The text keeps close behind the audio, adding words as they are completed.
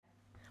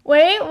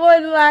We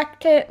would like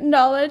to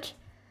acknowledge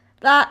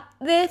that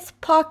this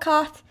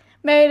podcast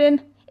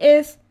meeting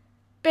is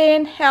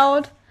being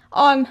held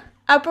on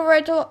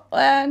Aboriginal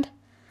land,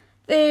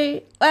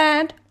 the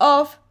land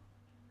of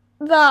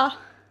the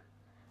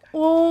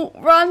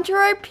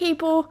Wurundjeri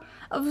people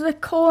of the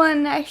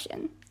Kulin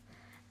Nation,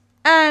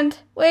 and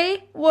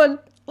we would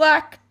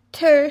like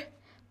to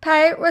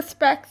pay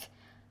respect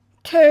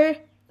to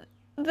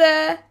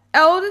the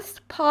elders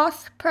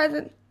past,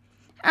 present,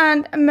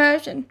 and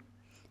emerging,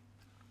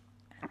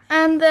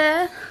 and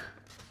their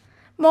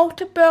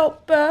multiple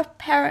birth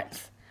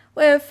parents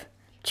with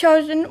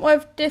children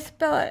with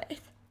disabilities.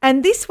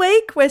 And this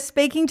week we're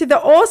speaking to the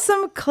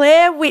awesome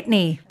Clare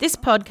Whitney. This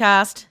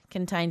podcast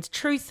contains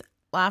truth,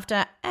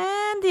 laughter,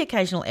 and the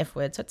occasional F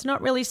word, so it's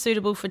not really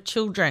suitable for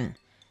children.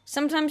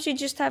 Sometimes you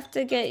just have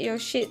to get your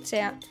shits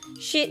out.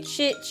 Shit,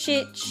 shit,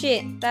 shit,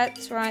 shit.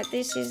 That's right,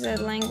 this is a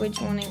language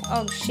warning.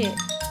 Oh, shit.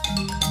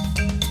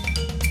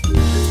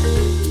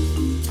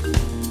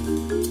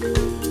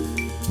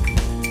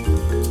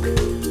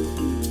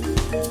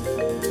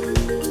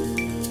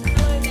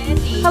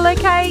 Hello,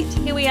 Kate.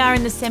 Here we are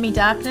in the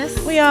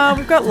semi-darkness. We are.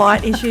 We've got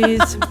light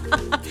issues.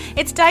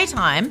 It's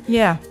daytime.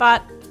 Yeah.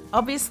 But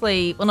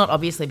obviously, well, not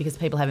obviously because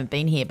people haven't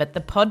been here, but the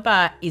pod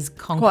bar is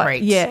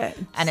concrete. Yeah.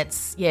 And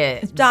it's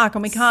dark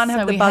and we can't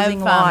have the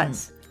buzzing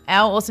lights.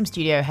 Our awesome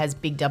studio has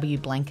big W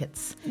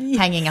blankets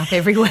hanging up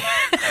everywhere.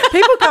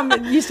 People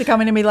used to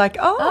come in and be like,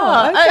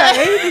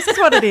 okay, this is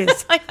what it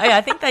is.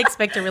 I think they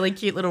expect a really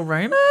cute little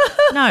room.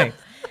 No.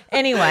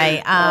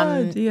 Anyway,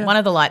 one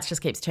of the lights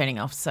just keeps turning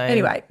off. So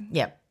anyway.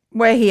 Yep.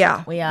 We're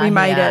here. We are. We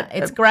made it.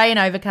 It's grey and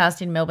overcast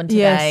in Melbourne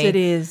today. Yes, it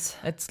is.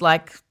 It's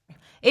like,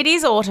 it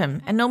is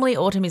autumn, and normally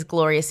autumn is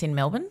glorious in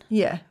Melbourne.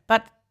 Yeah.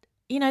 But,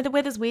 you know, the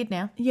weather's weird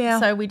now. Yeah.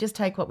 So we just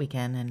take what we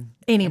can. And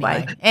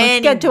Anyway,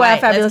 let's get to our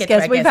fabulous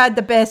guest. We've had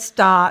the best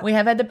start. We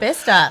have had the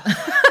best start.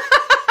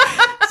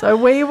 So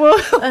we will.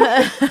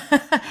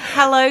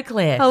 Hello,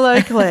 Claire.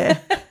 Hello,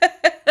 Claire.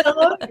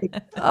 Hello.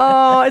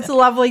 Oh, it's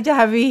lovely to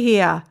have you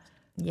here.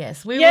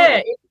 Yes.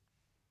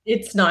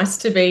 It's nice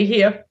to be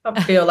here.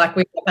 I feel like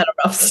we've had a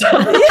rough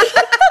start.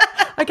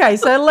 Okay,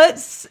 so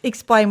let's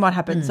explain what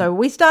happened. So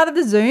we started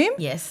the Zoom.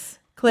 Yes.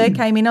 Claire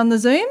came in on the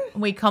Zoom.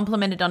 We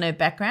complimented on her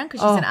background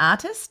because she's an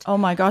artist. Oh,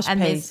 my gosh,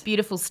 and Peas. there's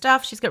beautiful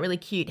stuff. She's got really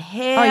cute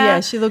hair. Oh, yeah,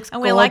 she looks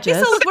and gorgeous.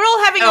 we're like, we're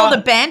all having all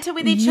the banter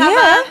with each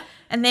other.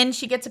 And then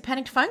she gets a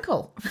panicked phone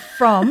call.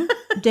 From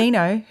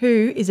Dino,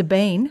 who is a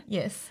bean.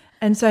 Yes.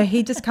 And so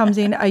he just comes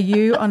in, are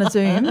you on a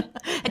Zoom?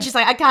 And she's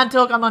like, I can't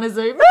talk, I'm on a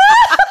Zoom.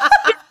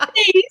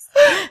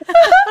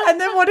 And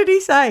then what did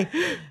he say?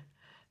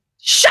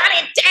 Shut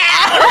it down.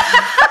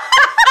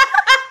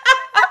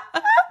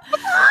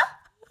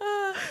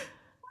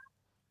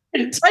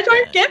 I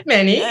don't get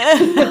many.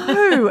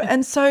 No.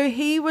 And so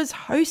he was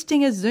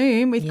hosting a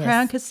Zoom with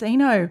Crown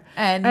Casino.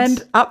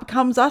 And up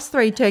comes us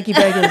three turkey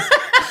beggars.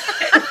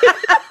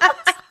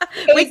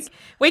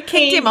 We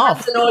kicked him off.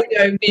 It's an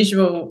audio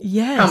visual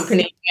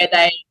company where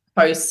they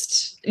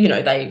host,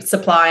 they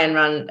supply and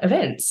run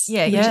events.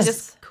 Yeah, you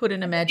just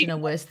couldn't imagine a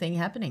worse thing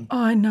happening. Oh,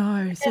 I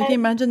know. So can you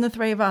imagine the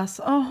three of us?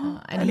 Oh,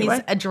 and his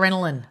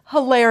adrenaline.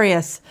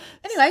 Hilarious.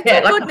 Anyway,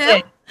 it's all good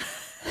now.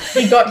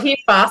 He got here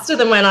faster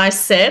than when I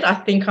said, I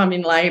think I'm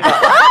in labour.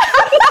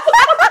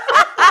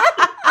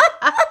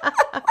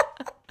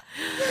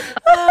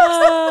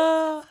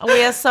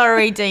 We are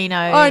sorry, Dino.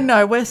 I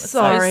know, we're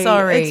sorry. So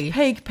sorry. It's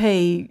peak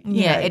P.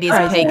 It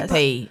is peak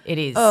P. It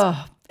is.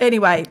 Oh,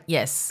 anyway.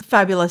 Yes.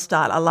 Fabulous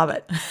start. I love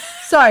it.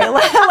 So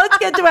let's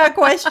get to our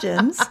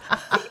questions.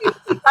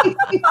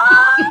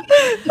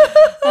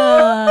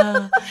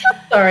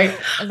 Sorry.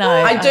 No.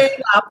 I do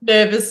laugh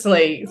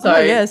nervously.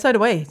 So so do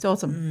we. It's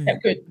awesome. Yeah,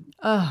 good.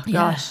 Oh,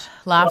 gosh.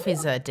 Laugh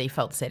is a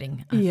default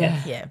setting.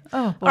 Yeah.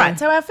 Oh, boy. All right,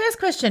 so our first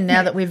question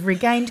now that we've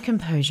regained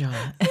composure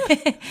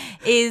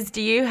is,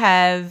 do you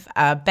have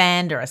a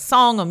band or a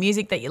song or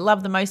music that you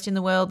love the most in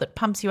the world that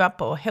pumps you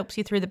up or helps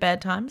you through the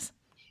bad times?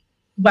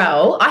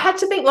 Well, I had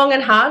to think long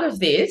and hard of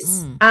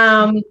this.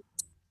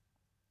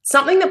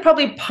 Something that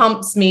probably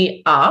pumps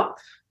me up,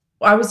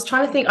 I was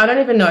trying to think, I don't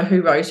even know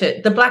who wrote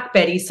it, the Black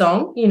Betty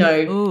song,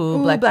 Ooh,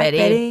 Black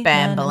Betty,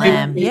 Bam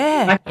Balam.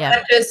 Yeah.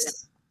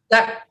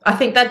 I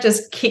think that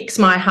just kicks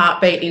my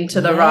heartbeat into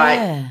the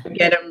right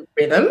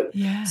rhythm.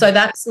 Yeah. So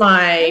that's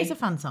It's a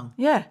fun song.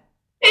 Yeah.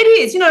 It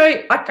is.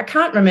 I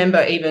can't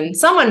remember even.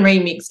 Someone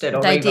remixed it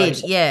or They rewrote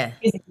did, it. yeah.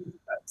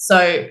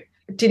 So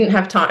didn't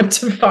have time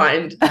to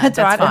find. That's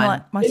right.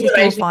 fine. My sister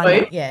will find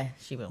it. Yeah,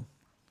 she will.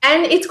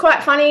 And it's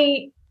quite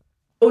funny.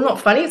 Well, not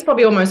funny. It's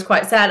probably almost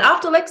quite sad.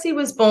 After Lexi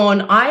was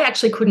born, I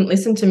actually couldn't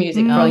listen to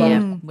music for a long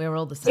time. We're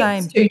all the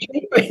same. It's too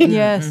triggering.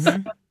 Yes.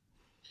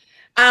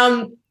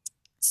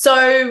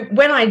 So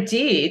when I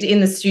did in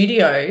the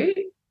studio,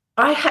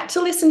 I had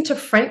to listen to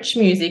French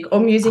music or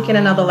music in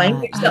another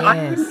language that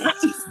I couldn't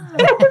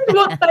understand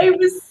what they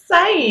were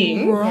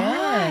saying.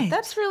 Right.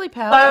 That's really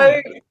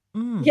powerful.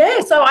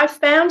 So I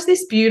found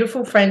this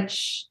beautiful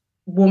French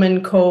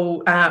woman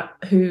called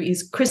who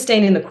is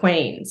Christine in the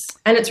Queens,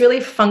 and it's really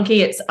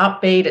funky. It's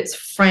upbeat. It's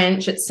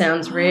French. It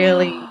sounds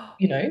really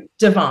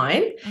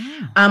divine.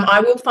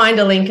 I will find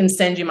a link and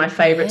send you my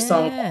favourite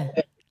song. I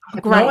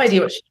have no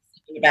idea what she's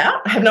talking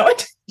about. I have no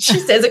idea. She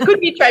says it could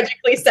be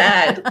tragically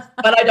sad,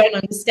 but I don't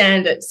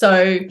understand it.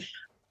 So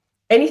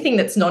anything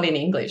that's not in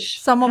English.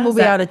 Someone will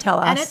be able to tell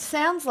us. And it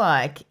sounds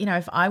like,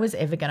 if I was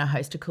ever going to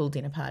host a cool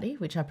dinner party,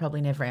 which I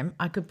probably never am,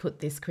 I could put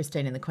this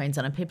Christine and the Queens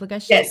on and people go,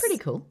 she's pretty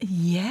cool.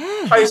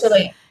 Yeah.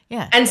 Totally.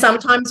 Yeah. And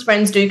sometimes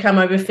friends do come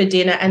over for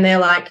dinner and they're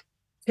like,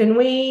 can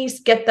we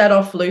get that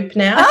off loop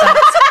now?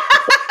 That's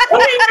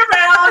running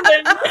around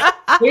and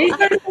we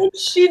don't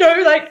watch,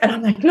 and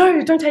I'm like,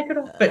 no, don't take it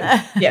off. But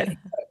yeah.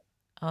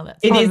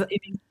 It is.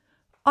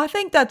 I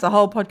think that's a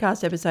whole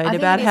podcast episode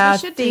about how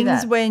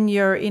things when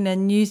you're in a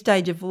new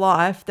stage of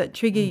life that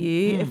trigger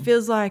you, it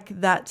feels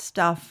like that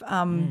stuff,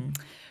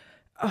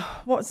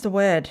 what's the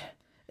word?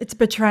 It's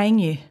betraying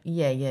you.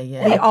 Yeah.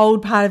 The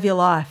old part of your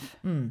life.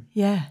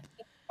 Yeah.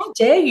 How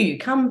dare you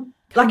come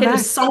like in a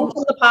song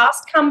from the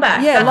past, come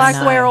back.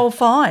 Yeah, we're all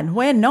fine.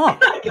 We're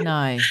not.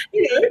 No.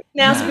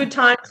 Now's a good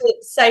time to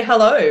say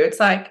hello. It's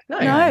like,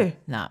 no,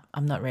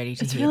 I'm not ready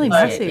to it's hear really this.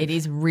 massive. It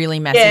is really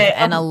massive. Yeah,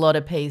 and a lot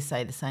of P's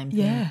say the same thing.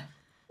 Yeah.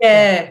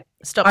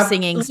 Stop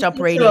singing, stop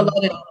reading. A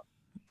lot of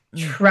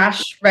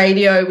trash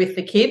radio with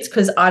the kids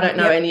because I don't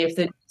know any of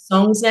the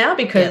songs now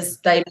because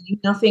they mean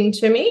nothing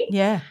to me.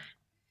 Yeah.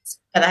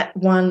 That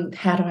one,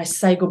 how do I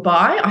say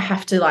goodbye? I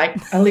have to I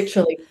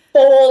literally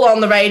fall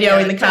on the radio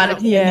in the car to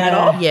turn that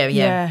off.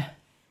 Yeah.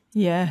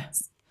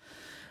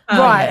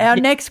 Right, our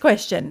next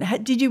question.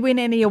 Did you win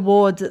any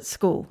awards at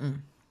school?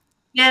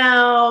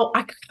 Now,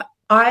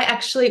 I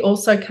actually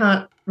also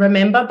can't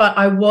remember, but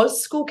I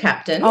was school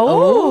captain.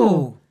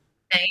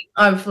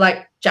 Of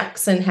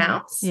Jackson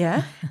House.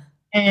 Yeah.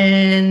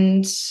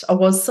 And I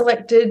was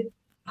selected,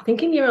 I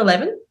think in year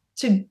 11,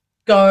 to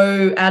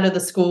go out of the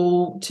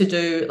school to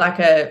do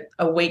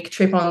a week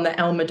trip on the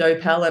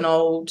Alma-Dopal, an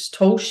old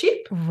tall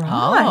ship. Right.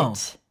 I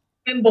don't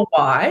remember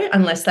why,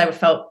 unless they I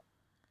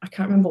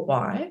can't remember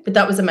why, but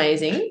that was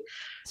amazing.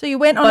 So you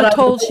went on a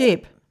tall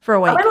ship for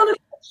a week? I went on a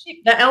tall ship,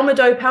 the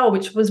Alma-Dopal,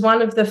 which was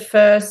one of the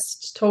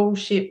first tall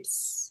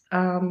ships.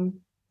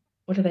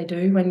 What do they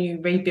do when you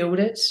rebuild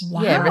it?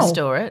 Wow. Yeah,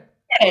 restore it.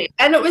 Yeah.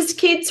 And it was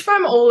kids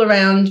from all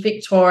around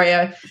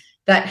Victoria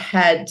that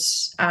had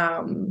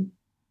through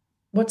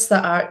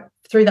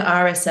the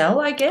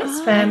RSL, I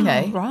guess.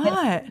 Okay.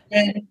 Right.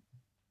 And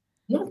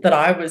not that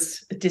I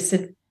was a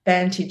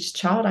disadvantaged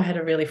child. I had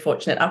a really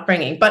fortunate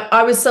upbringing. But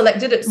I was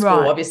selected at school,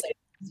 obviously,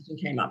 position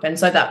came up. And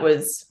so that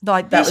was...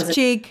 this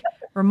chick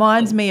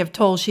reminds me of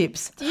tall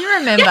ships. Do you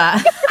remember...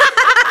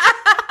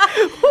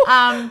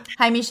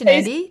 Hamish and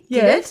Andy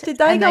did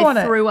they go on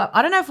it? Threw up.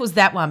 I don't know if it was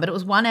that one, but it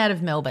was one out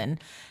of Melbourne,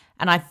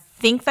 and I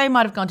think they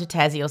might have gone to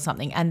Tassie or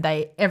something, and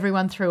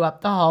everyone threw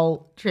up the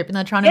whole trip, and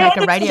they're trying to make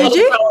a radio. Did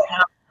you?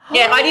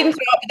 Yeah, I didn't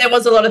throw up, but there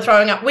was a lot of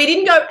throwing up. We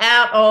didn't go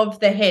out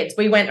of the heads.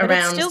 We went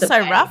around. It's still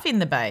so rough in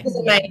the bay. It was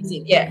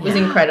amazing. Yeah, it was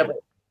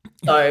incredible.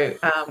 So,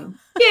 so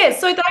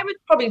they were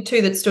probably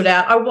two that stood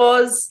out. I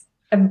was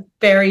a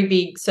very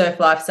big surf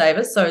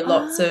lifesaver, so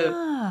lots of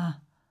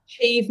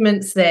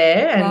achievements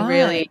there, and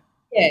really.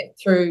 Yeah,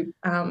 through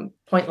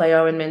Point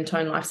Leo and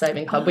Mentone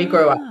Lifesaving Club. We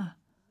grew up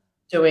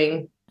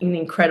doing an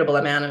incredible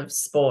amount of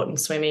sport and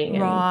swimming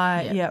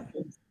and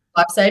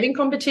lifesaving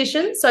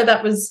competitions. So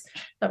that was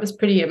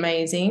pretty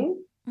amazing.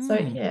 So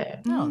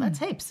Oh, that's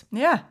heaps.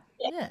 Yeah.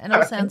 Yeah, and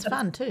it sounds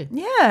fun too.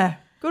 Yeah.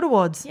 Good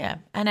awards. Yeah.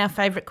 And our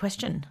favourite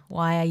question,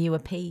 why are you a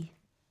P?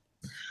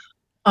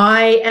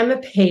 I am a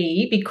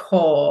P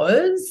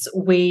because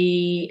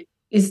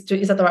is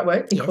that the right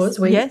word? Because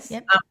Yes.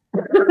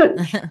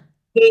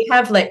 We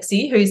have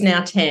Lexi, who's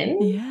now 10,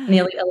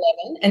 nearly 11,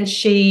 and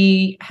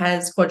she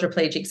has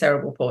quadriplegic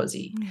cerebral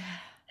palsy.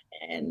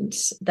 And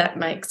that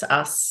makes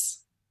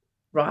us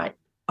right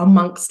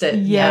amongst it.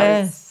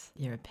 Yes.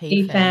 You're a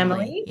P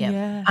family.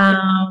 Yep.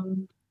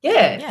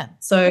 Yeah.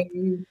 So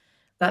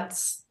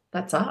that's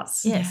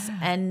us. Yes. Yeah.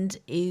 And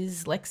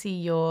is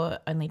Lexi your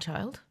only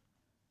child?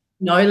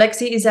 No,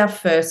 Lexi is our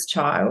first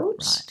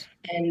child. Right.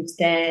 And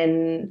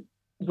then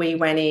we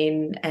went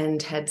in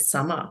and had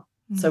Summer.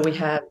 So we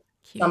have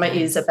Summer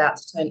is about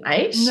to turn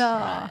 8.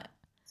 No.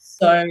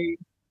 So,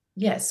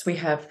 yes, we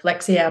have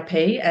Lexi, our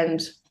P,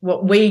 and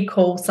what we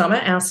call Summer,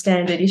 our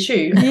standard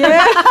issue.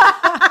 Yeah.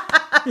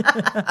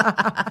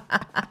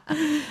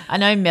 I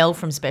know Mel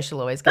from Special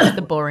always goes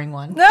the boring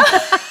one. We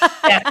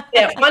have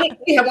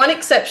one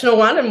exceptional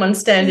one and one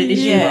standard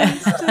issue. Yeah,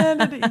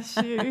 standard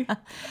issue.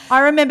 I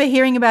remember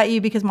hearing about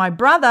you because my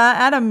brother,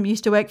 Adam,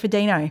 used to work for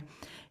Dino.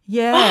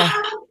 Yeah.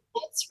 Oh,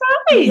 that's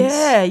right.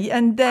 Yeah,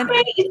 and then...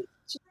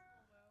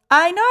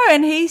 I know,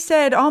 and he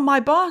said, my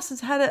boss has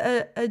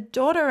had a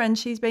daughter and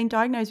she's been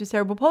diagnosed with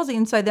cerebral palsy.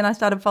 And so then I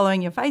started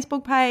following your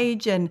Facebook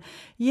page and,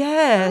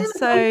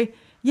 way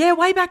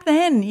back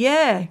then,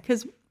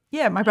 because,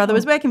 my brother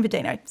was working for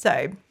Dino.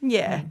 So,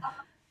 yeah.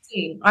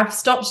 I've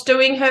stopped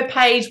doing her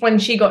page when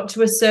she got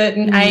to a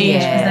certain age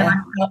because then I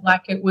felt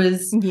like it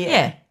was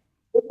it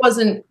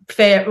wasn't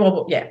fair.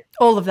 Well,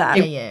 all of that.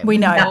 We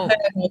know. About her,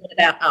 more than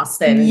about us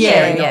then.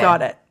 Yeah,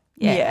 got it.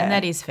 Yeah, and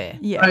that is fair.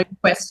 Yeah. Own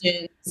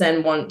questions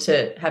and want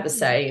to have a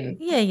say in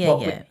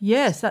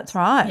Yes, that's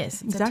right.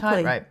 Yes, it's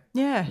exactly. a tightrope.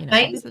 Yeah, you know.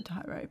 it is a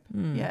tightrope.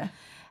 Yeah.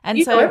 And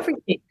you so know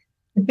everything.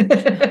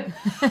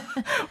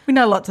 We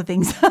know lots of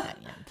things.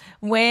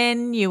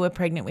 when you were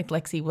pregnant with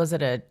Lexi, was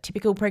it a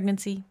typical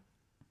pregnancy?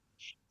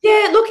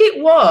 Yeah, look,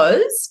 it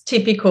was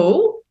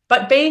typical,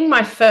 but being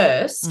my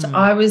first,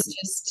 I was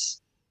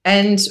just,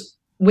 and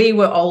we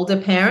were older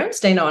parents.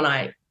 Dino and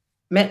I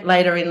met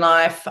later in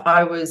life.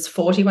 I was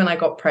 40 when I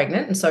got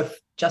pregnant, and so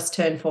just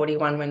turned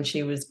 41 when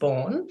she was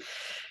born.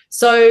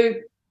 So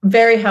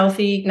very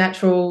healthy,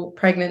 natural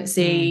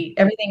pregnancy.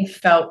 Everything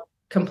felt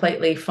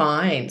completely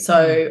fine.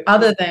 So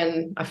other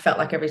than I felt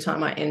like every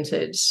time I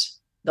entered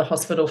the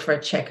hospital for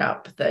a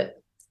checkup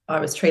that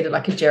I was treated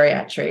like a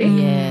geriatric.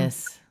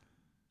 Yes.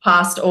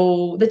 Passed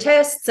all the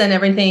tests and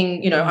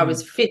everything, I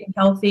was fit and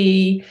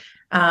healthy.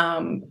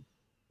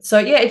 So,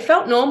 yeah, it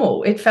felt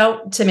normal. It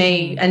felt to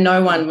me, and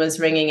no one was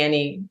ringing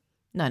any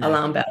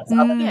alarm bells.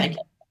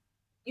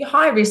 You're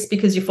high risk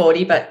because you're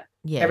 40, but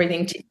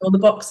everything ticked all the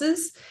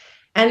boxes.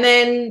 And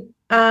then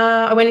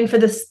I went in for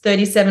this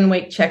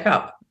 37-week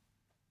checkup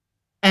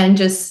and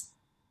just,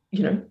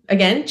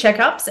 again,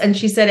 checkups. And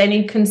she said,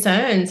 any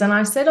concerns? And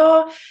I said,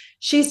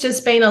 she's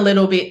just been a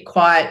little bit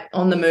quiet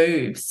on the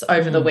moves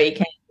over the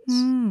weekend.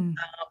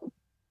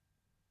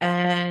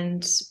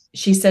 And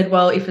she said,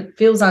 well, if it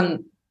feels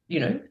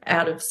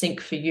out of sync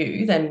for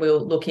you, then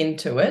we'll look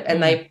into it.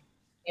 And they put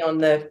me on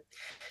the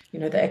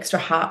extra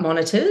heart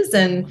monitors,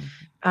 and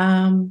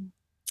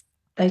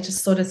they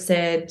just sort of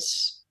said,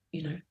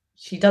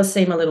 she does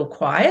seem a little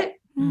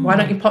quiet. Why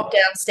don't you pop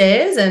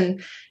downstairs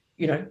and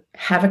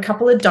have a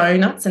couple of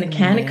donuts and a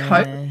can of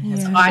Coke.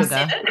 I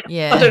said it.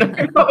 Yeah. I don't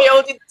know, probably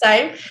all did the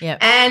same. Yep.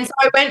 And so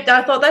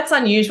I thought that's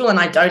unusual, and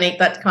I don't eat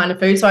that kind of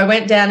food. So I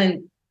went down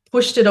and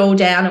pushed it all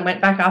down and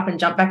went back up and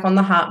jumped back on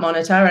the heart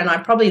monitor, and I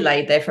probably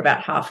laid there for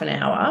about half an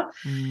hour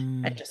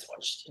and just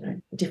watched,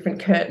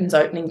 different curtains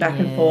opening back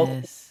and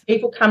forth,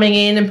 people coming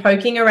in and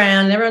poking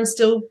around, and everyone's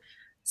still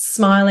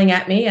smiling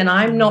at me, and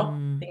I'm not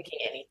thinking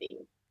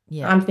anything.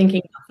 I'm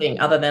thinking nothing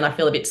other than I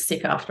feel a bit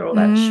sick after all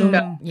that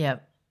sugar. Yeah.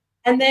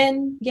 And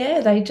then,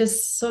 they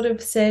just sort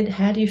of said,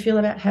 how do you feel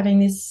about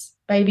having this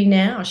baby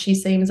now? She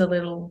seems a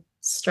little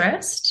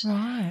stressed.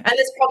 Right. And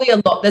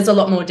there's a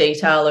lot more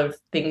detail of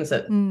things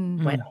that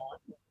went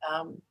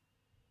on.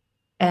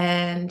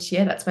 And,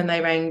 that's when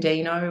they rang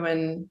Dino,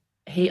 and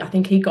I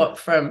think he got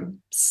from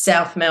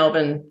South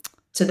Melbourne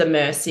to the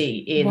Mercy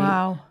in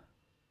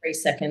 3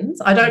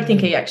 seconds. I don't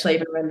think he actually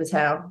even remembers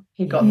how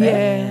he got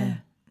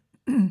there.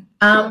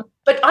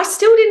 But I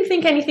still didn't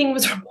think anything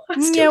was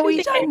wrong.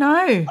 We don't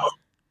know.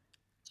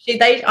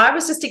 I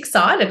was just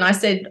excited, and I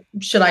said,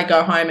 should I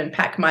go home and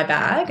pack my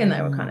bag? And they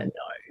were kind of,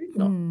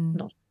 no,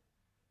 not.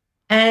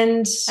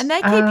 And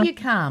they keep you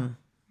calm,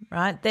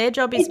 right? Their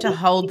job is to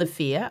hold the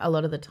fear a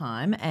lot of the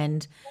time,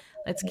 and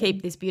let's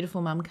keep this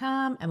beautiful mum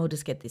calm, and we'll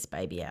just get this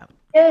baby out.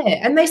 Yeah,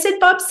 and they said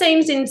Bub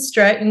seems in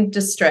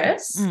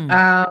distress,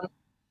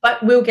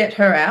 but we'll get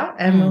her out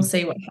and we'll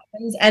see what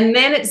happens. And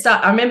then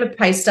I remember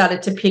pace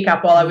started to pick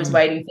up while I was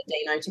waiting for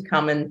Dino to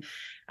come, and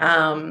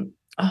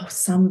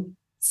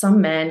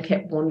some man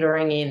kept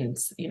wandering in,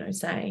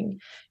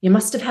 saying, you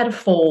must have had a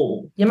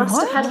fall. You must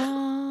have had a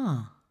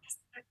fall.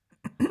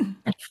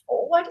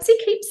 Why does he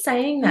keep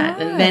saying that?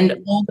 And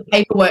then all the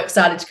paperwork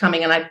started to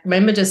coming, and I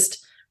remember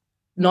just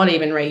not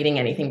even reading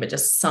anything but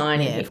just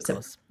signing heaps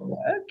of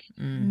paperwork.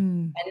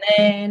 And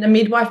then a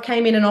midwife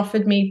came in and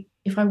offered me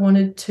if I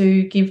wanted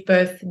to give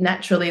birth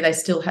naturally, they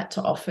still had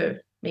to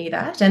offer me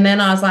that. And then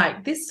I was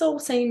like, this all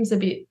seems a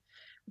bit,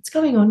 what's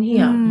going on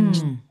here?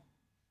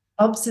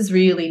 Bobs is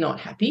really not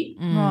happy,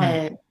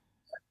 and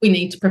we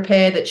need to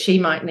prepare that she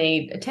might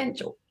need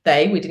attention.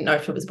 We didn't know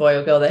if it was boy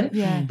or girl then,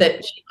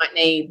 that she might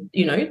need,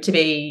 to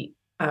be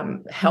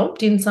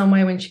helped in some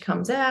way when she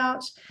comes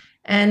out.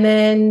 And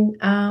then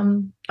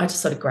I just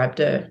sort of grabbed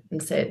her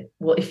and said,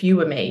 well, if you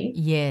were me,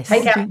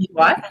 take out your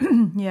wife.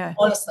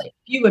 Honestly, if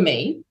you were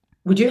me,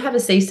 would you have a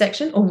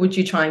C-section or would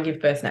you try and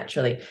give birth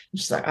naturally? And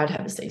she's like, I'd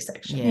have a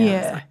C-section.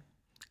 Like,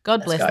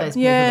 God bless those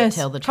people that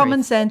tell the truth.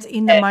 Common sense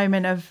in the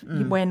moment of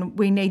when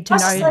we need to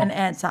know an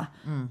answer.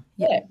 Are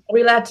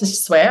we allowed to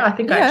swear? I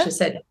think I actually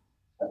said,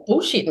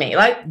 bullshit me.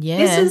 Like,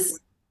 this is,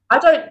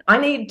 I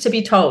need to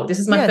be told. This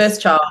is my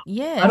first child.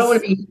 I don't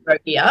want to be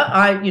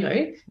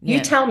here. You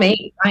tell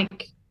me.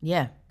 Like,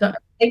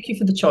 thank you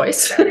for the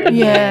choice.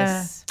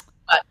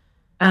 But,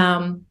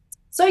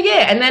 so,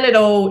 and then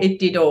it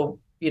did all,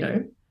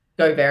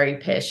 go very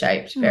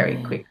pear-shaped,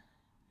 very quick.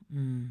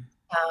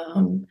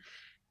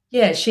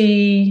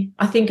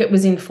 I think it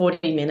was in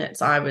 40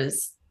 minutes I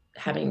was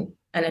having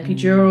an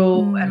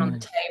epidural and on the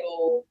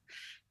table,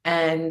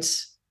 and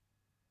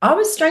I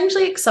was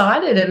strangely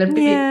excited and a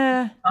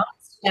bit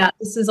about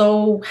this is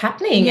all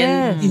happening.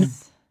 And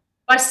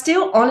I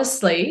still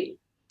honestly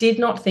did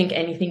not think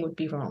anything would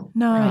be wrong.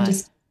 No. I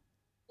just,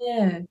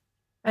 and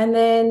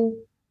then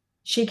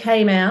she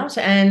came out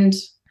and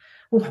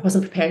I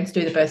wasn't preparing to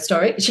do the birth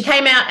story. She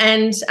came out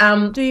and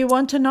do you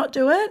want to not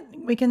do it?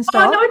 We can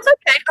stop. Oh, no, it's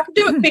okay. I can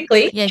do it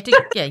quickly. Yeah. I'll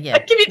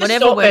give you the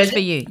Whatever short works version. for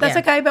you. That's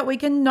okay, but we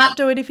can not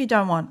do it if you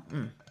don't want.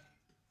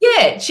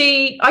 Yeah,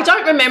 I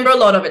don't remember a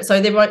lot of it,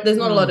 so there's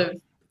not a lot of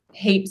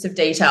heaps of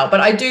detail,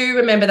 but I do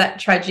remember that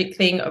tragic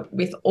thing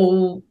with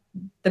all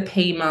the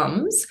P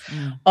mums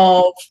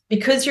of,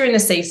 because you're in a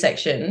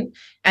C-section,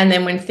 and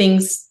then when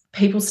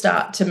people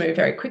start to move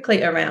very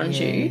quickly around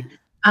you,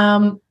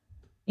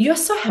 you're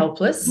so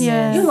helpless.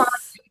 Yes. You're lying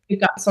with your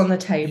guts on the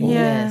table.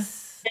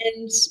 Yes.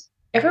 And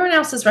everyone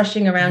else is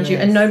rushing around you,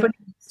 and nobody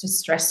wants to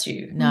stress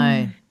you. No.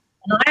 And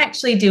I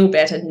actually deal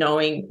better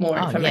knowing more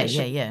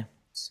information. Yeah.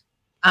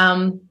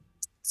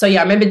 So,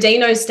 I remember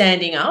Dino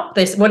standing up.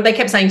 They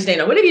kept saying to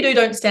Dino, whatever you do,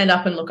 don't stand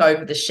up and look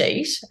over the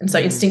sheet. And so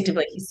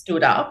instinctively he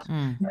stood up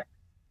and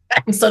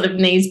sort of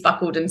knees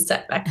buckled and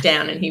sat back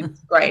down, and he was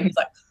great. He's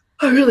like,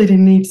 I really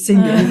didn't need to see you.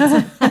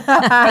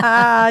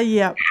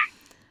 Yeah.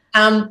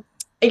 And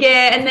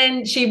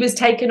then she was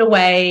taken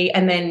away,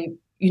 and then,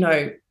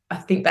 I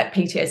think that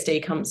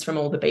PTSD comes from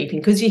all the beeping,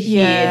 because you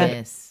hear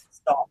the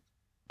stop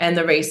and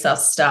the resus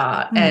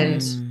start,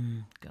 and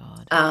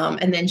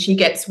then she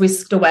gets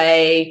whisked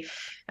away,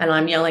 and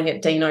I'm yelling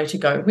at Dino to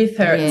go with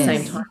her at the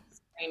same time,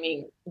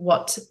 screaming,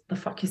 what the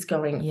fuck is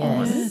going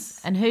on?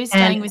 And who's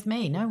staying with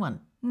me? No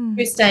one.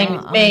 Who's staying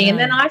with me? And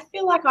then I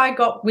feel like I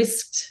got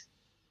whisked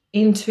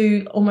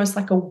into almost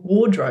like a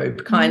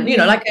wardrobe kind,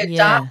 like a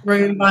dark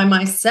room by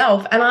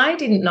myself, and I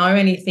didn't know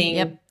anything.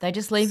 Yep, they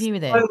just leave you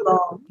there. So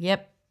long.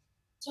 Yep.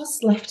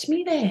 Just left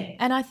me there.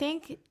 And I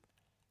think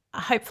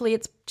hopefully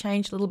it's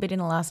changed a little bit in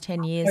the last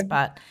 10 years,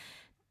 but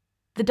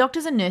the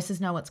doctors and nurses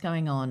know what's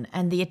going on,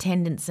 and the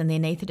attendants and the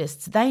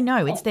anaesthetists, they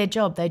know. It's their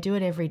job. They do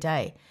it every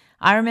day.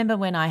 I remember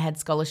when I had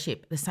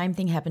scholarship, the same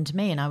thing happened to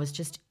me, and I was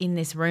just in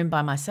this room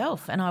by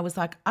myself, and I was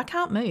like, I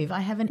can't move.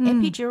 I have an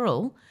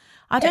epidural.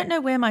 I don't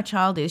know where my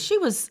child is. She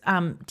was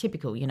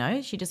typical,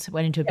 she just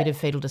went into a bit of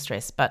fetal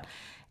distress. But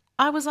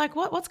I was like,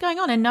 what's going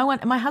on? And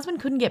my husband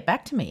couldn't get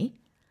back to me.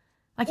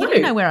 Like, he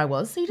didn't know where I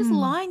was. So you're just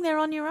lying there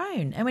on your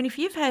own. And if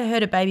you've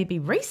heard a baby be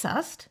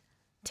resussed,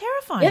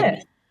 terrifying.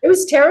 Yeah, it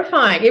was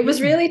terrifying. It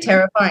was really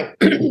terrifying.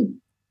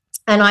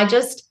 And I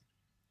just,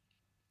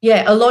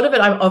 a lot of it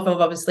I've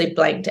obviously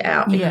blanked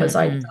out because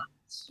I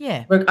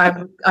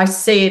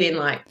see it in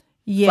like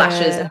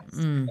flashes.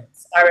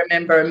 I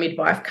remember a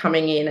midwife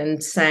coming in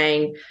and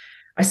saying,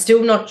 I'm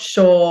still not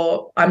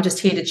sure. I'm just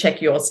here to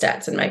check your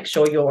stats and make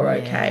sure you're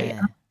okay.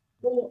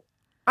 Well,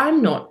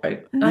 I'm not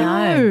okay.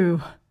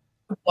 No.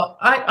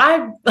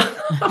 I'm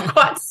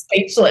quite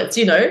speechless,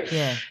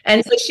 Yeah.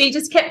 And so she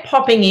just kept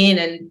popping in,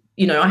 and,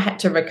 I had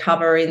to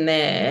recover in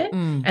there.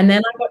 And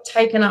then I got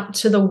taken up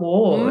to the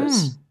ward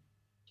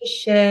to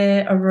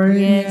share a room.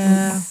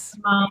 Yes.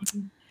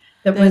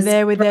 They're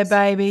there with their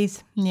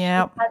babies.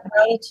 Yeah.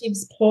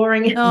 Relatives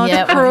pouring in. Oh,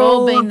 yeah, we've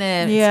all been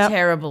there. It's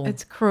terrible.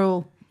 It's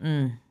cruel.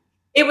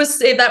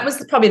 That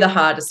was probably the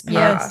hardest part.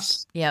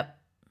 Yes. Yep.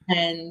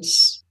 And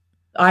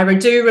I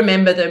do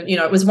remember them,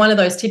 it was one of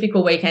those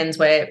typical weekends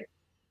where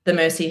the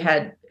Mercy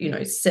had,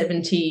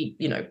 70,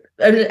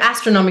 an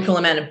astronomical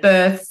amount of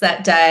births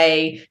that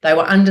day. They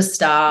were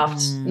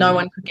understaffed. No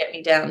one could get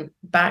me down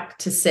back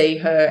to see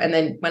her. And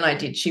then when I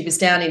did, she was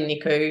down in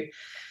NICU.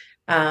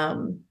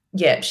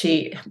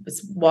 She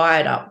was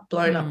wired up,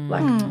 blown up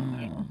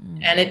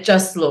and it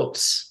just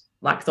looked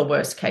like the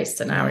worst case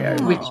scenario.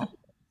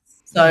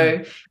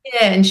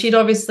 And she'd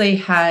obviously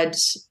had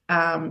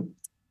a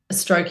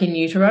stroke in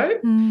utero,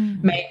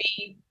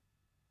 maybe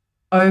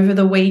over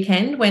the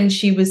weekend when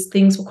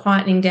things were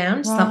quietening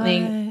down,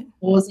 something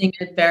causing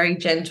a very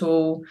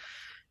gentle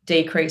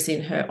decrease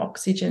in her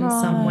oxygen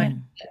somewhere.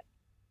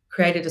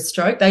 Created a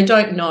stroke. They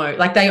don't know.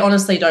 Like, they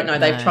honestly don't know.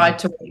 They've tried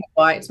to work out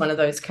why it's one of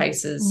those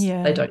cases.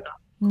 They don't know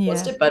what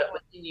caused it, but it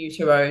was in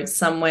utero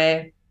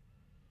somewhere.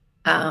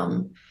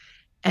 And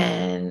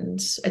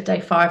at day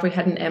 5 we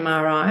had an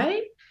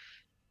MRI.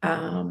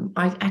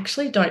 I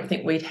actually don't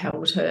think we'd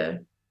held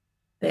her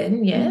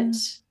then yet.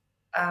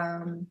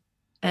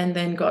 And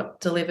then got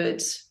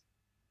delivered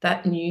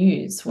that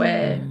news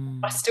where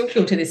I still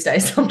feel to this day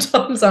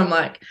sometimes I'm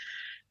like,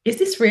 is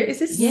this real? Is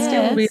this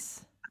still real?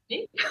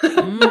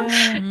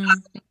 And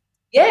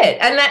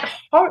that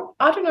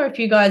I don't know if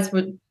you guys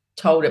were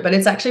told it, but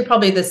it's actually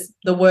probably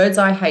the words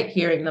I hate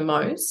hearing the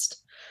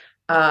most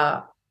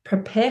are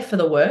prepare for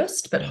the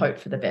worst but hope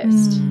for the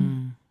best.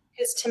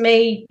 Because to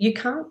me, you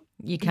can't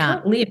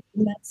live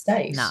in that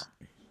state. No.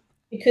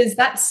 Because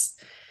that's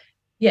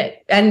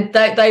and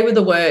they were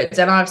the words,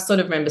 and I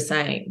sort of remember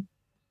saying,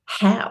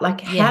 how?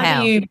 Like,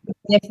 how do you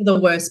prepare for the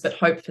worst but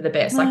hope for the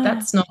best? Like,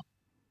 that's not.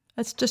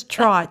 It's just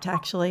trite,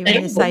 actually,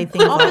 when you say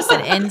things like opposite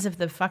that. ends of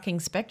the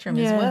fucking spectrum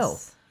as well.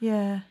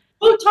 Yeah.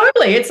 Well,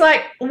 totally. It's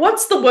like,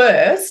 what's the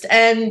worst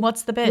and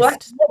what's the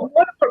best?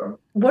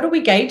 What are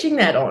we gauging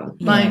that on?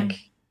 Yeah. Like,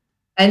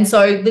 and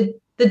so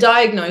the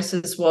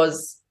diagnosis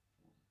was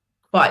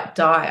quite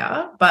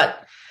dire,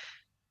 but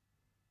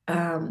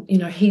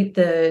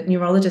the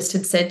neurologist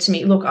had said to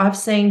me, look, I've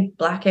seen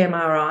black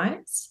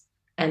MRIs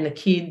and the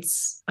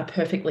kids are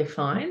perfectly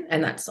fine,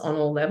 and that's on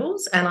all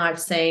levels. And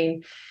I've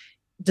seen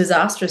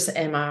disastrous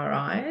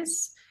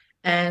MRIs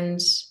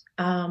And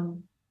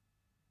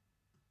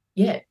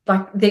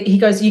he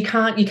goes, you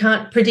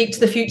can't predict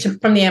the future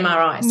from the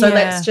MRI.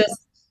 So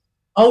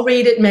I'll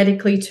read it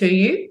medically to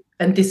you,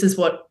 and this is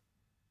what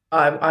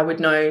I would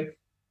know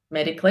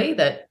medically,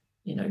 that,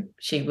 you know,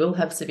 she will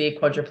have severe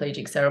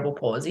quadriplegic cerebral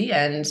palsy,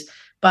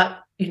 but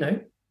you know,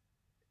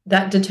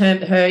 that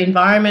determines her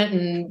environment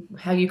and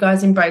how you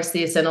guys embrace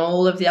this and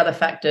all of the other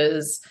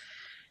factors.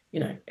 You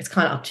know, it's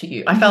kind of up to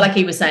you. I felt like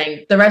he was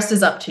saying the rest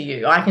is up to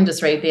you. I can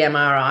just read the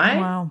MRI.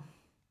 Wow.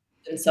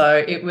 And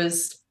so it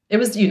was,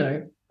 you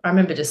know, I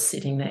remember just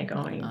sitting there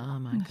going, oh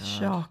my God.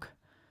 Shock.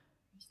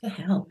 What the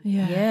hell?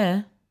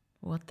 Yeah.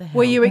 What the hell?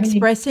 Were you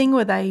expressing?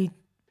 Were they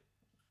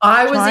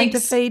trying to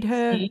feed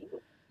her?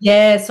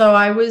 Yeah, so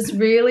I was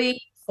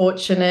really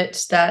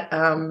fortunate that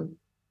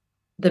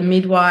the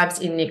midwives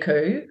in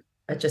NICU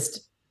are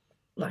just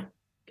like,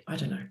 I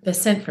don't know, they're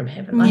sent from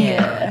heaven.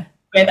 Like,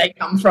 where they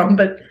come from,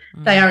 but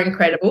they are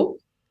incredible.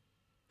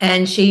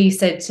 And she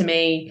said to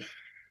me,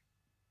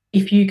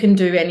 if you can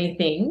do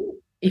anything,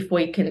 if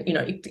we can, you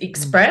know,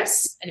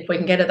 express, and if we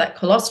can get her that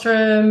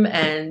colostrum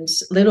and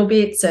little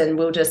bits, and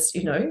we'll just,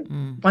 you know,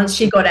 once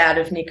she got out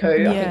of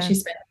NICU, I think she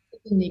spent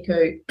in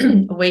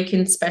NICU a week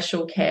in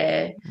special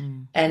care,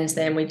 and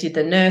then we did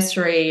the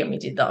nursery and we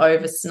did the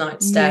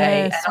overnight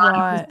stay. Yes, and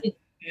I was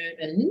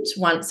determined,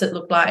 once it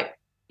looked like,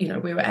 you know,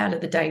 we were out of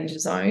the danger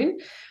zone.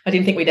 I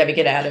didn't think we'd ever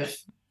get out of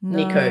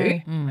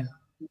NICU.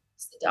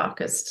 It's the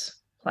darkest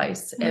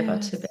place ever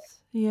to be.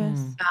 Yes.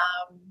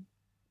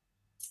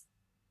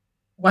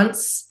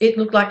 Once it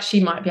looked like she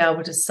might be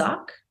able to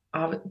suck,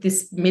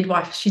 this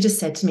midwife, she just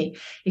said to me,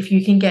 if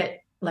you can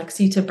get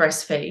Lexi to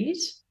breastfeed,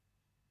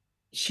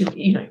 she'll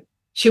be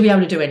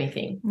able to do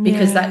anything,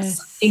 because that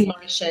sucking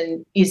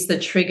motion is the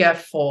trigger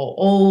for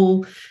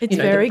all. It's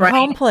very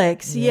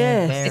complex.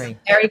 It's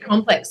very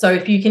complex. So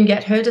if you can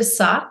get her to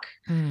suck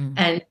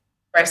and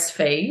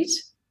breastfeed,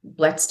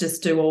 let's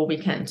just do all we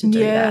can to do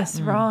that. Yes,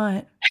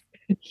 right.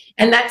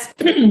 And that's,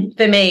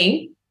 for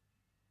me,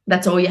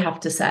 that's all you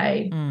have to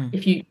say.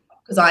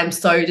 Because I'm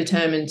so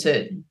determined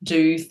to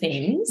do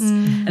things,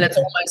 and it's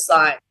almost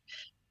like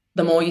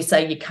the more you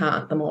say you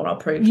can't, the more I'll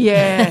prove you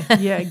can.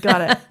 Yeah,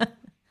 got it.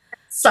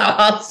 So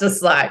I was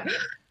just like,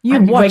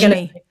 you watch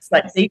me.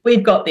 Lexi,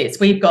 we've got this.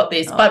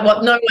 But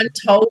what no one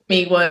told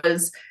me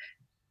was,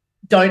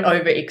 don't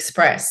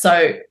over-express.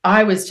 So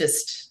I was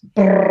just.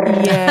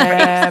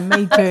 Yeah,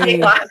 me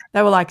too.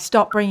 They were like,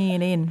 stop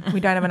bringing it in. We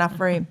don't have enough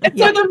room.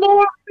 So the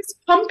more I was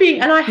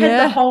pumping, and I had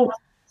the whole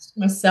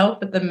myself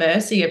at the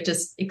mercy of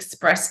just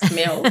expressed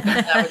milk.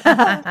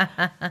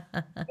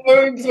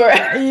 Boobs were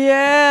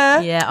yeah,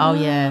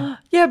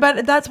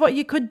 but that's what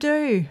you could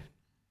do.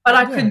 But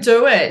I could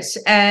do it,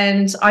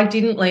 and I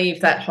didn't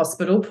leave that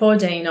hospital. Poor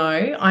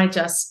Dino. I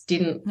just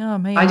didn't. No,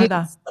 me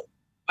either.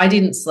 I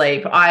didn't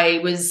sleep. I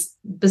was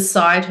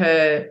beside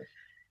her.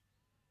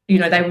 You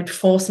know, they would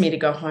force me to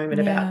go home at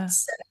about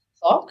 7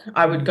 o'clock.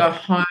 I would go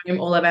home.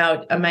 All of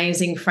our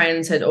amazing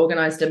friends had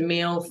organised a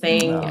meal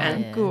thing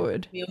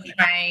good meal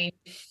train,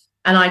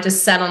 and I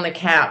just sat on the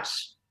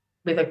couch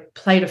with a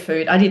plate of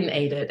food. I didn't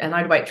eat it, and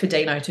I'd wait for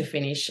Dino to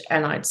finish,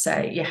 and I'd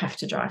say, "You have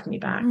to drive me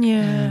back."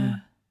 Yeah.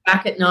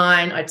 Back at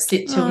 9, I'd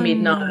sit till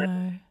midnight.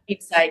 No.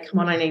 He'd say, "Come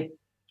on,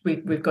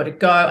 we've got to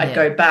go." I'd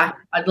go back.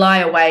 I'd lie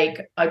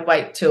awake. I'd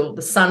wait till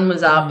the sun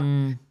was up.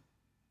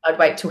 I'd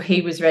wait till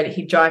he was ready.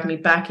 He'd drive me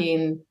back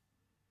in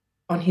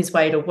on his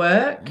way to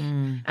work,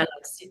 and I'd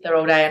sit there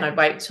all day, and I'd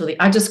wait till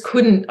I just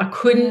couldn't. I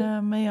couldn't. Yeah,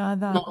 me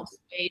either. Not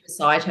be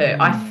beside her.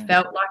 I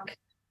felt like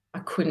I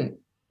couldn't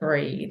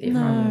breathe. If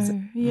I was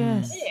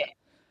there.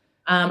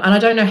 And I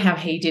don't know how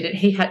he did it.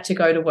 He had to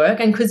go to work,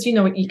 and because you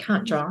know you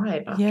can't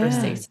drive after a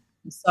C-section.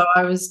 So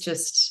I was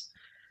just,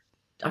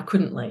 I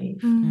couldn't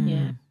leave.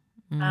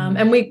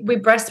 And we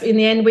breast in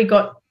the end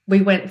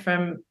we went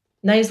from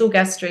nasal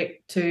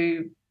gastric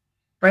to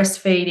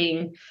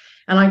breastfeeding,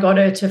 and I got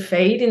her to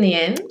feed in the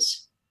end.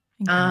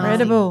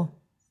 Incredible.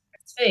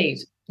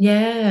 Breastfeed.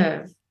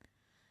 Yeah.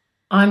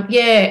 I'm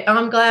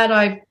glad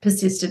I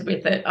persisted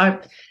with it.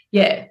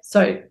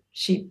 So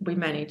we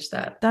managed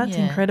that. That's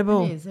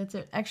incredible. It is. It's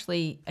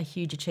actually a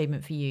huge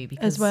achievement for you,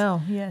 because as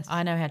well, yes.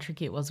 I know how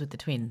tricky it was with the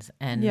twins,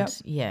 and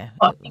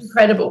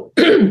incredible.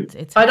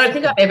 I don't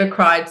think I've ever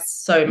cried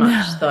so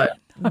much though,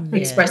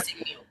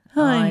 expressing milk.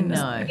 I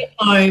know. Get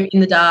home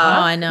in the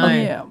dark. I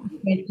know.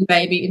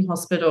 Baby in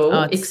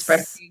hospital,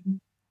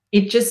 expressing.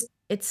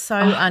 It's so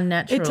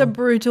unnatural. It's a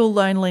brutal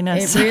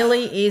loneliness. It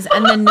really is.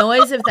 And the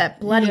noise of that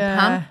bloody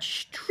pump.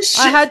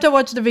 I had to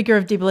watch The Vicar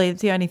of Dibley.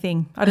 It's the only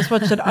thing. I just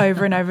watched it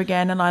over and over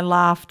again, and I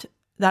laughed.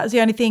 That was the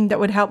only thing that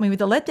would help me with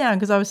the letdown,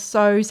 because I was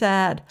so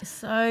sad.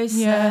 So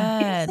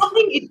sad.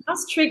 It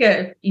must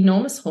trigger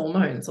enormous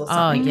hormones or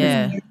something. Oh,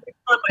 yeah. Every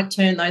time I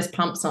turn those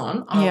pumps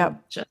on, I'll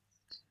just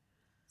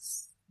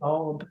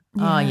sob.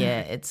 Oh,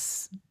 yeah.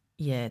 It's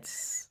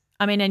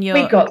I mean, and you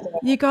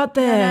got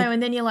there. I know,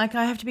 and then you're like,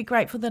 I have to be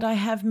grateful that I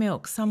have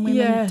milk. Some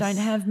women don't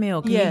have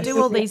milk. And you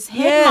do all these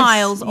head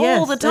miles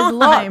all the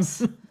time.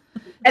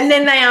 And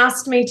then they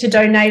asked me to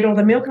donate all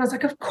the milk, and I was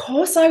like, of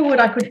course I would.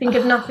 I could think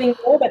of nothing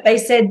more, but they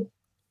said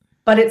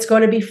but it's got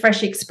to be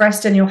fresh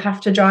expressed and you'll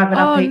have to drive it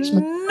up each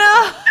month.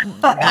 No.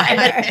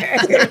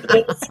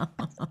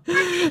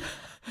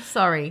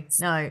 Sorry,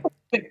 no.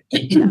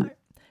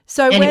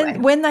 So anyway,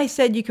 when they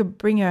said you could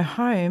bring her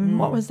home,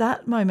 what was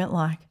that moment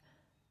like?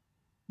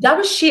 That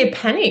was sheer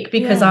panic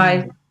because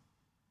I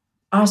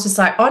was just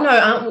like, oh,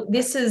 no,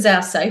 this is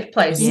our safe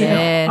place.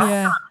 Yes. I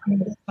can't bring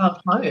this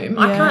child home.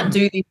 I can't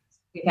do this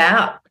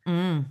without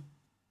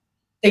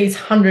these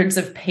hundreds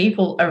of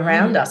people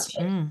around us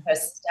checking her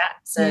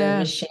stats and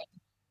machines.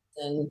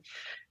 And,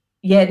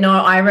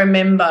 I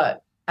remember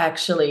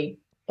actually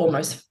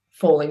almost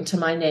falling to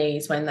my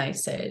knees when they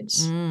said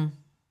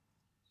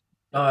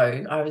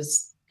no.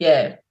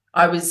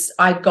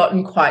 I'd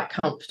gotten quite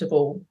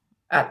comfortable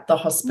at the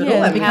hospital.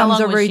 Yeah, it becomes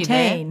a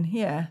routine.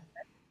 Yeah.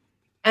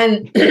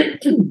 And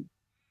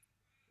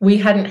we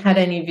hadn't had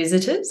any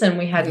visitors and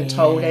we hadn't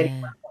told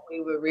anyone what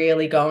we were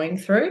really going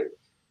through.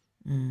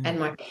 And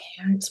my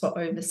parents were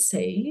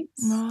overseas.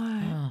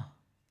 Right.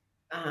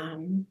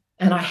 And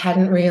I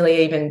hadn't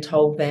really even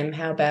told them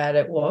how bad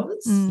it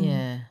was.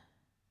 Yeah.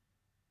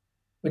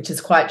 Which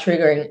is quite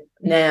triggering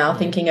now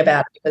thinking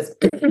about it, because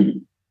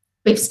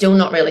we've still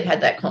not really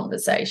had that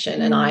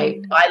conversation. And I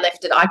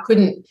left it. I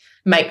couldn't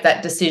make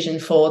that decision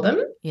for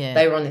them. Yeah.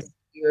 They were on this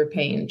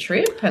European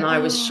trip and I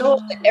was sure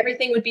that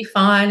everything would be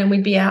fine and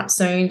we'd be out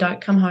soon.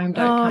 Don't come home.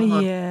 Don't come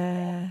home.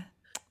 Yeah.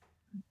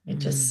 It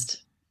just...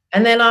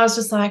 And then I was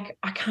just like,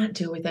 I can't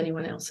deal with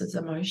anyone else's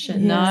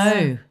emotions.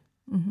 No.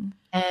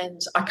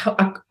 And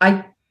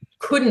I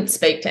couldn't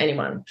speak to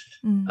anyone.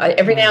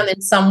 Every now and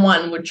then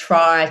someone would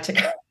try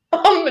to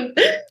come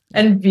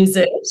and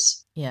visit.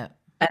 Yeah.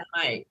 And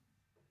I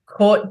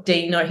caught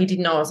Dino. He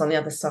didn't know I was on the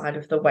other side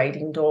of the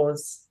waiting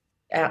doors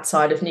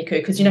outside of NICU,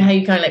 because you know how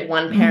you can only let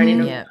one parent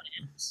in and one out.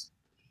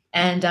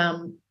 And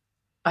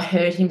I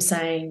heard him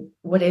saying,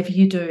 whatever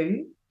you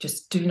do,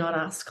 just do not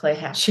ask Claire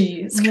how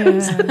she is.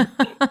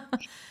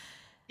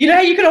 You know,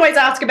 you can always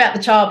ask about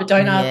the child, but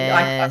don't ask.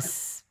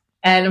 Yes.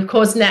 And, of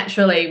course,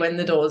 naturally, when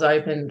the doors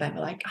opened, they were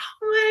like,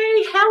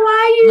 hi, how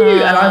are you?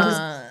 And I just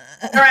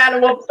turned around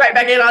and walked straight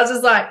back in. I was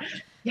just like,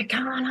 you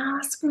can't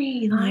ask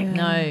me. Like,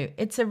 no,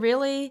 it's a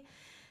really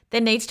 –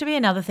 there needs to be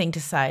another thing to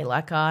say.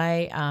 Like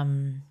I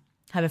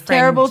have a friend –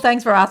 Terrible,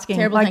 thanks for asking.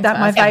 Terrible, like that,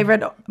 my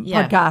favourite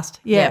podcast.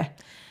 Yeah.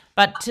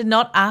 But to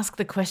not ask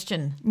the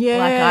question. Yeah.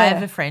 Like I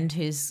have a friend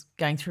who's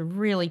going through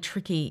really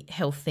tricky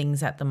health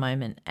things at the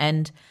moment,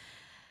 and –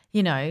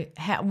 you know,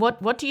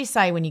 what do you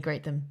say when you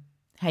greet them?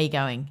 How you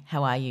going?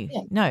 How are you?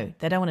 Yeah. No,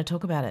 they don't want to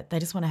talk about it. They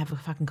just want to have a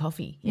fucking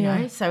coffee, you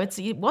know? So it's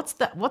what's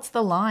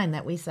the line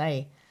that we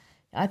say?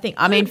 I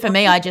mean, for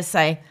me, I just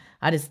say,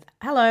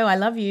 hello, I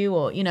love you,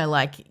 or, you know,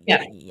 like,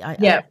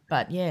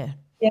 but Yeah,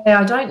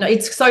 I don't know.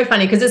 It's so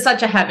funny because it's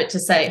such a habit to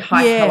say,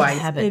 hi, how are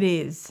you? It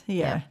is,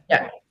 Yeah.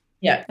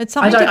 It's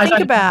something to think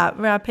about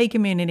for our P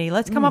community.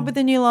 Let's come up with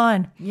a new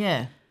line.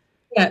 Yeah,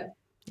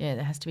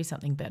 there has to be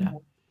something better.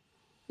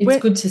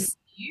 It's good to see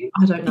you.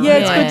 I don't know. Yeah,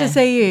 it's good to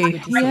see you.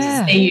 Good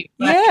to see you.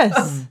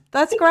 Yes,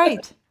 that's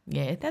great.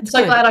 Yeah, that's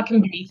I'm so glad I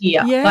can be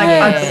here.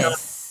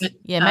 Yes.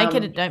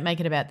 Don't make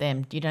it about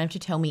them. You don't have to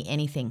tell me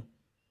anything.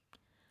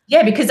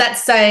 Yeah, because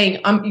that's saying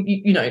I'm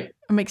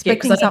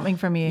expecting something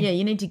from you. Yeah,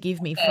 you need to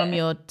give me from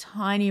your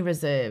tiny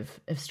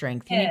reserve of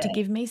strength. You need to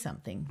give me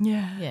something.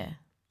 Yeah.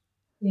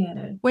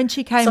 When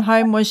she came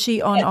home, was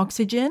she on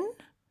oxygen?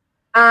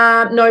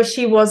 No,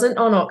 she wasn't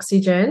on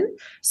oxygen.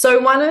 So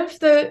one of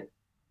the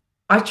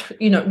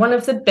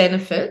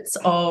benefits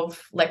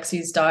of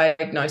Lexi's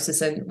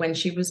diagnosis and when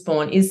she was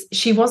born is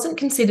she wasn't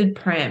considered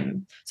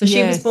prem. So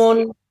she was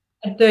born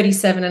at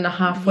 37 and a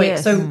half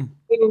weeks. So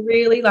we were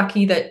really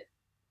lucky that,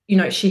 you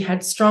know, she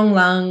had strong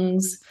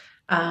lungs.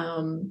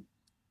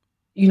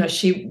 You know,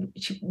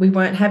 we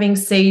weren't having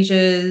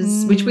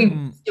seizures, which we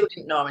still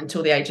didn't know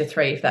until the age of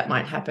 3 if that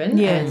might happen.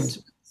 Yes.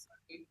 And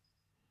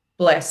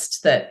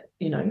blessed that,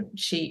 you know,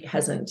 she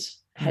hasn't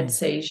had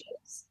seizures.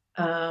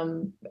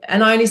 And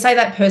I only say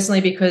that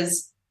personally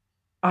because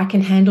I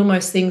can handle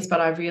most things,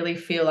 but I really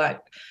feel like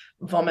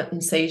vomit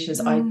and seizures,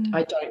 I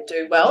don't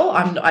do well.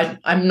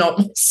 I'm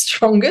not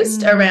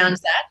strongest around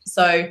that.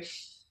 So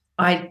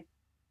I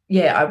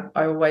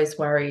always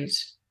worried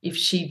if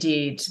she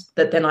did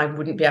that then I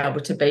wouldn't be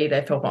able to be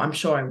there for her. I'm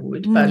sure I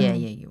would. But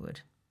you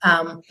would.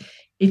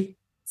 It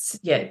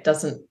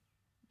doesn't,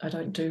 I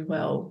don't do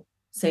well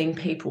seeing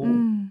people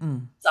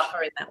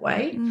suffer in that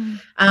way.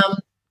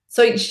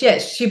 So,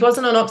 yes, she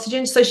wasn't on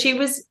oxygen. So she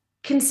was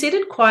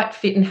considered quite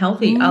fit and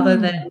healthy other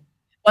than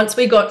once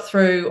we got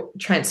through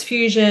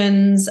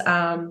transfusions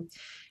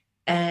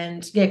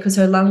because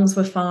her lungs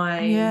were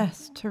fine.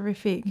 Yes,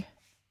 terrific.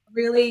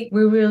 We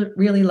were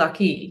really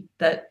lucky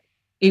that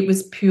it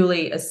was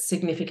purely a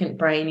significant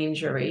brain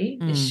injury,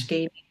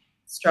 ischemic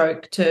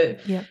stroke to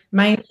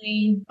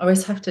mainly – I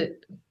always have to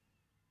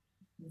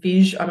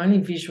I'm only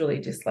visually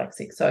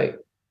dyslexic, so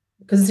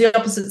because it's the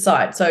opposite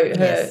side. So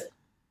her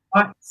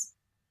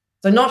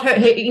So not her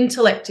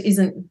intellect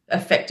isn't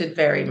affected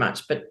very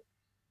much, but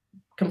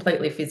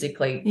completely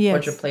physically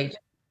quadriplegic.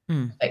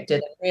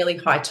 affected, really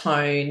high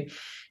tone.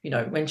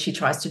 When she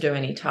tries to do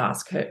any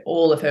task,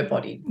 all of her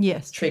body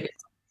triggers.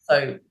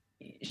 So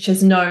she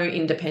has no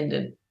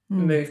independent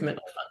movement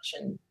or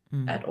function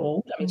at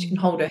all. I mean, she can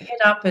hold her head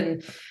up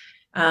and,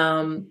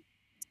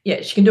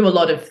 she can do a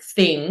lot of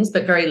things,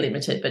 but very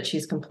limited, but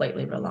she's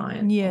completely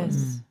reliant on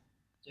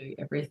do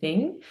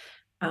everything.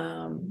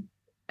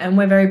 And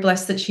we're very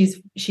blessed that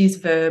she's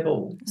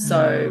verbal.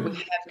 So we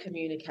have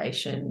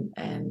communication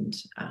and,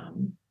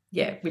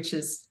 which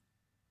is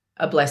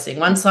a blessing.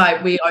 Once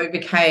we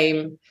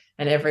overcame,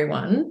 and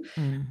everyone,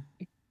 the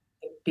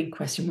big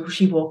question, will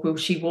she walk? Will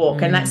she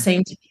walk? And that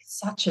seemed to be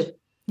such a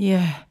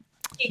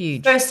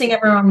huge first thing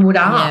everyone would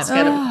ask.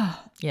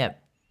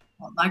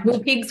 Like, will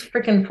pigs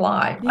freaking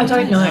fly? I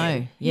don't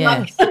know.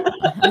 Yes.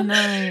 I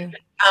know.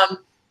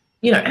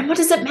 And what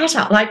does it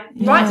matter? Like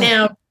right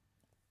now,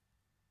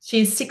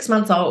 she's 6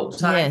 months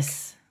old.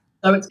 Yes.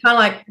 So it's kind of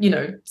like,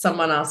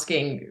 someone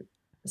asking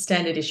a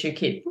standard issue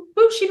kid,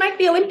 will she make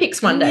the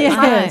Olympics one day?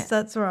 Yes,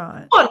 that's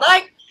right.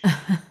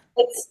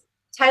 Let's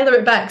tailor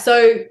it back.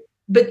 So,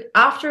 but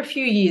after a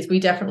few years, we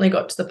definitely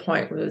got to the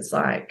point where it was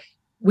like,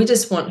 we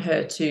just want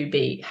her to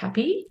be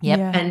happy. Yep.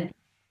 And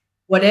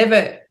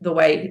whatever the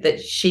way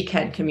that she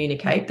can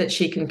communicate, that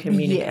she can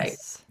communicate.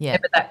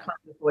 Whatever that kind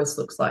of voice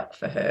looks like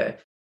for her.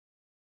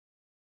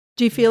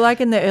 Do you feel like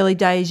in the early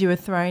days you were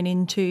thrown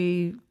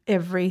into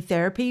every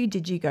therapy?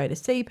 Did you go to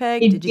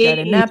CPEG? Did you go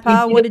to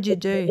Napa? What did you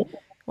do?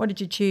 What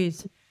did you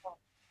choose?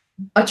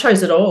 I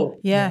chose it all.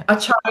 Yeah. I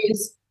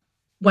chose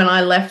when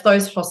I left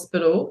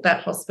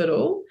that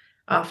hospital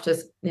after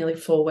nearly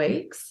 4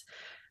 weeks,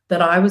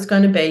 that I was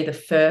going to be the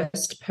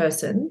first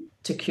person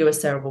to cure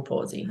cerebral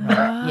palsy.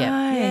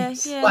 Right.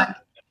 Yeah. Like,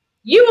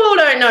 you all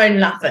don't know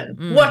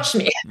nothing. Watch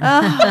me. You've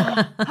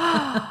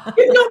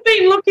not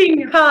been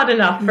looking hard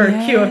enough for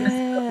a cure for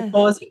cerebral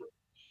palsy.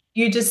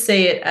 You just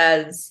see it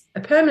as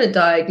a permanent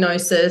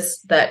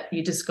diagnosis that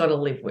you just got to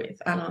live with.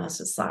 And I was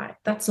just like,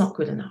 that's not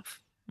good enough.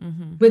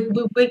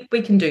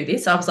 We can do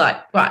this. I was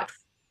like, right,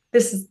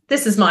 this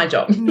is my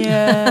job.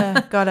 Yeah,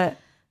 got it.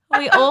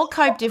 We all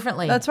cope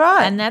differently. That's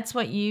right. And that's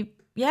what I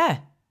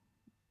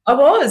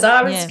was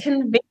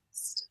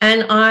convinced.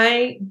 And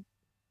I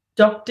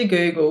Dr.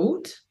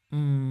 Googled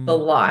the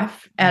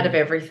life out of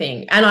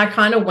everything. And I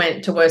kind of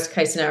went to worst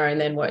case scenario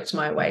and then worked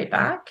my way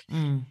back.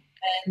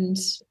 And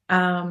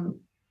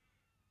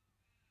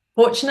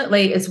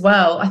fortunately as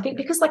well, I think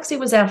because Lexi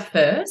was our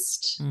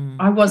first,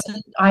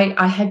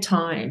 I had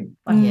time.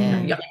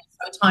 No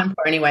time for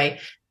her anyway,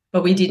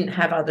 but we didn't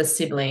have other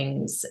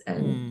siblings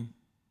and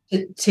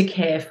to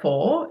care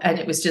for. And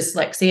it was just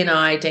Lexi and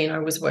I.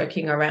 Dino was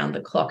working around the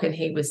clock and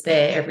he was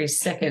there every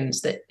second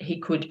that he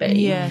could be.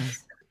 Yes.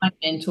 My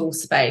mental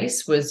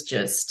space was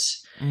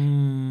just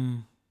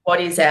what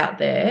is out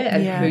there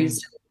and who's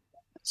doing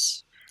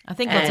it. I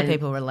think lots of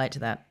people relate to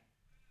that.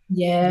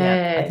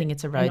 Yeah. I think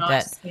it's a road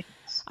that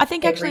I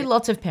think actually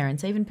lots of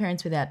parents, even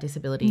parents without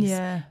disabilities,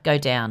 go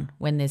down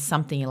when there's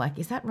something you're like,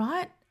 is that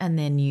right? And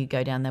then you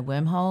go down the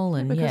wormhole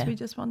and because we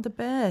just want the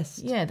best.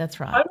 Yeah, that's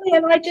right.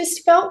 And I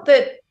just felt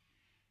that,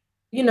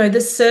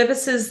 the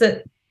services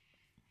that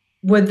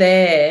were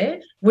there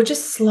were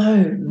just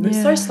slow. They're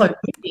so slow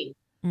moving.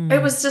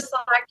 It was just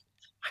like,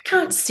 I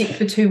can't sit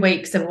for 2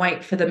 weeks and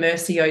wait for the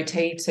Mercy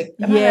OT to.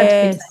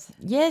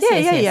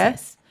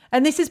 Yes.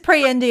 And this is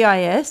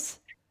pre-NDIS.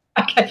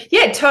 Okay.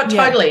 Yeah,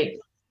 totally.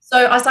 So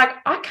I was like,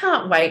 I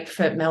can't wait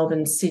for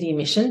Melbourne City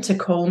Mission to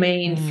call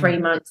me in 3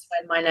 months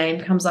when my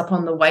name comes up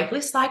on the wait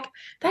list. Like,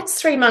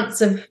 that's 3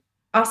 months of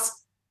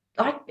us.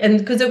 And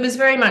because it was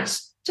very much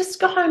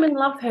just go home and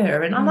love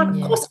her. And I'm like, of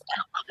course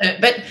I love her.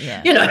 But,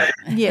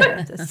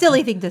 it's a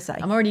silly thing to say.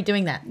 I'm already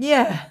doing that.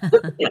 Yeah.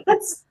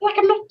 That's like,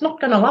 I'm not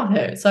going to love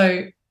her.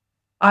 So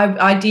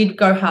I did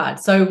go hard.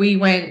 So we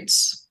went,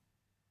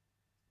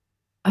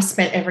 I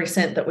spent every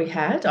cent that we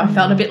had. I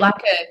felt a bit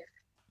like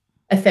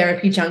a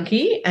therapy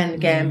junkie and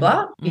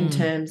gambler in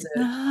terms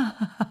of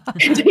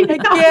gambler.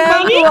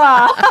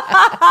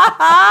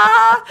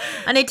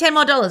 I need $10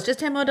 more, just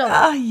 $10 more.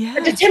 Oh yeah,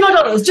 just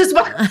 $10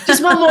 more,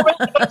 just one more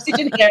round of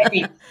oxygen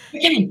therapy.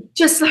 Again,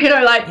 just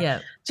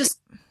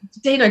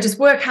just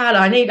work harder.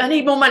 I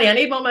need more money.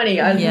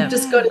 I've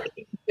just got to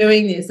keep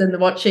doing this and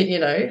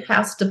watching,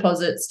 house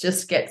deposits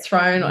just get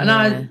thrown. And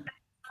I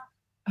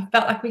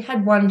felt like we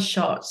had one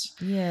shot.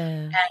 Yeah.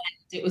 And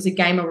it was a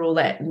game of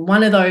roulette. And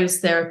one of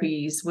those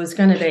therapies was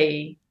going to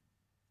be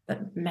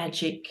the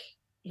magic,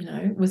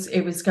 it was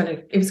going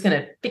to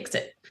fix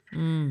it.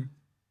 Am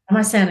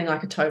I sounding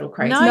like a total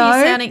crazy?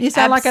 No, you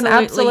sound like an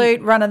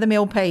absolute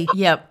run-of-the-mill pea.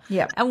 Yep.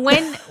 And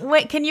when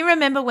can you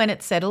remember when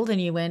it settled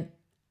and you went,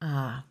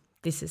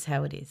 this is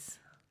how it is?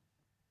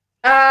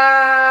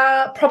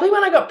 Probably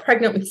when I got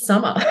pregnant with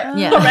Summer.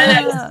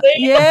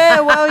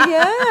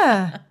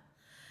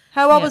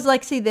 How old was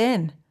Lexi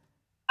then?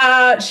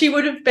 She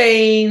would have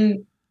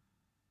been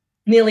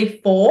nearly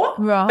 4.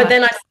 Right. But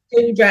then I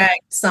still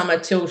dragged Summer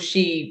till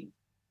she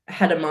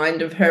had a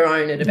mind of her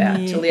own at about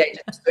till the age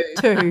of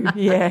 2.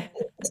 Yeah.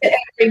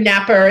 Every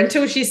napper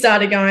until she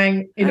started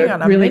going, Hang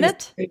on really a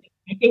minute.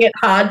 making it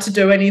hard to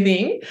do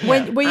anything.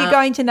 When were you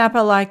going to Napa?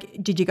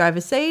 Like, did you go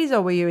overseas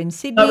or were you in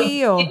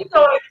Sydney? So we didn't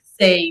go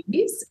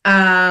overseas.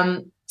 I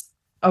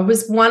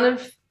was one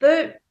of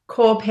the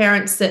core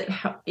parents that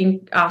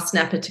asked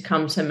Napa to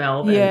come to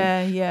Melbourne.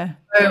 Yeah.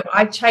 So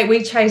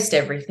we chased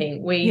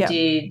everything. We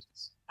did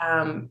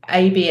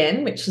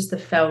ABN, which is the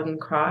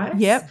Feldenkrais.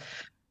 Yep.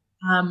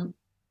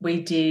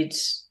 We did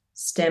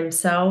stem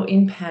cell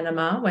in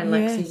Panama when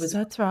Lexi was.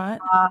 That's right.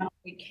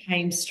 We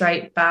came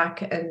straight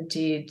back and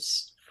did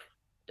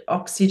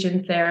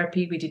oxygen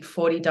therapy. We did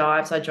 40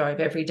 dives. I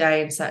drove every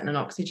day and sat in an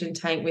oxygen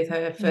tank with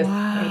her for 3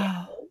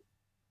 hours.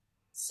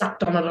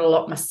 Sucked on it a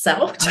lot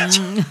myself.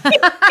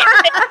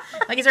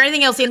 Like, is there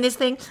anything else in this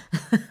thing?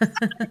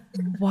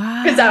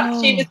 Wow.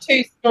 Because she was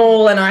too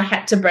small and I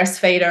had to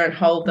breastfeed her and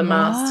hold the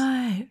mask.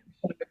 Right.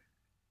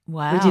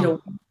 Wow. We did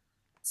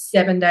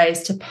 7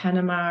 days to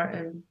Panama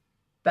and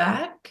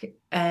back.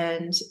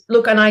 And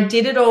look, and I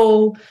did it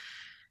all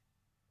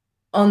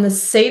on the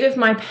seat of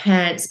my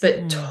pants,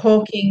 but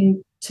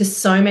talking to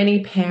so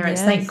many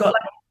parents. Thank God.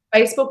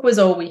 Like, Facebook was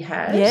all we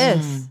had.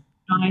 Yes.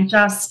 I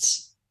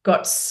just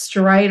got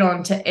straight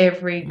on to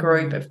every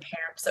group of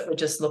parents that were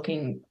just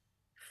looking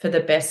for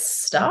the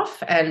best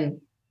stuff. And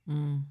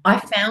I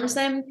found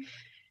them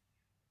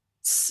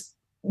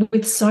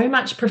with so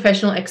much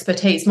professional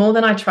expertise, more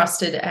than I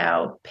trusted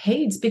our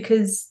peds,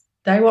 because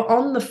they were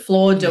on the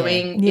floor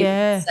doing it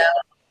themselves.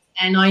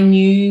 And I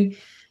knew,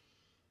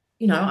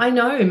 I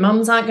know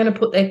mums aren't going to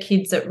put their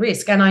kids at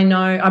risk. And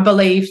I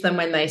believed them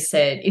when they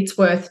said it's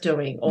worth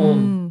doing, or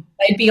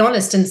they'd be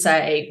honest and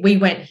say, we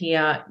went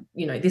here,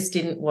 this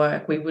didn't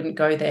work, we wouldn't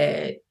go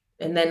there.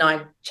 And then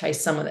I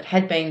chased someone that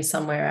had been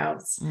somewhere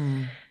else.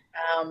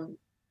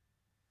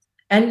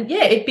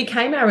 It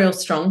became our real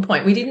strong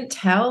point. We didn't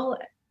tell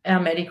our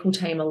medical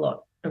team a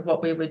lot of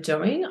what we were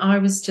doing. I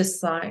was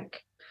just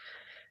like,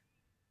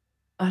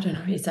 I don't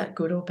know, is that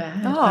good or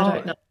bad? I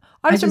don't know.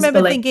 I just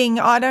remember thinking,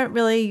 I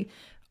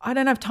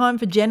don't have time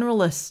for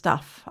generalist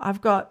stuff.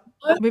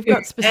 We've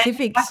got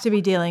specifics to be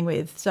dealing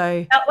with.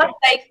 So like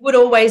they would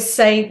always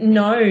say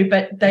no,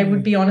 but they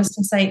would be honest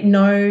and say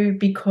no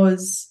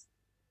because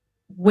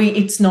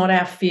it's not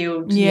our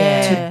field.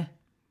 Yeah.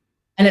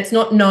 And it's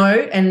not no,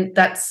 and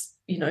that's,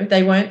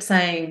 they weren't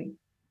saying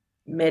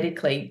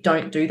medically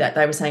don't do that.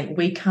 They were saying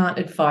we can't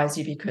advise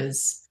you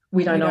because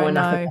we don't know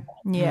enough about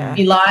it. Yeah.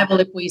 Be liable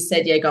if we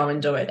said, go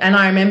and do it. And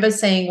I remember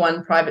seeing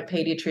one private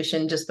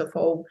pediatrician just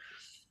before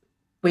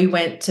we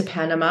went to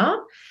Panama,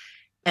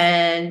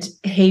 and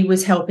he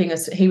was helping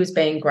us. He was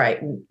being great.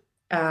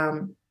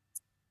 And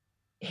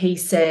he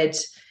said,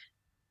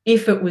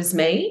 if it was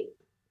me,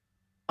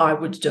 I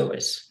would do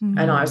it.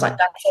 And I was like,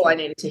 that's all I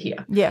needed to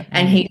hear. Yeah.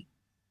 And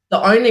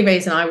the only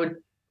reason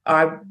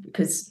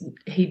because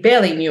he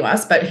barely knew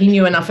us, but he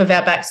knew enough of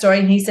our backstory.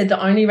 And he said, the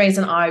only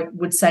reason I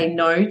would say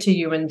no to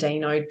you and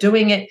Dino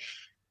doing it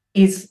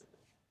is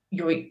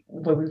we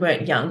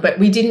weren't young, but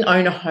we didn't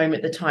own a home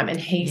at the time. And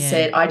he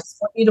said, I just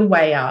want you to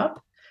weigh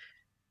up,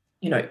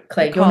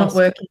 Claire, you're not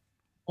working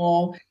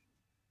anymore.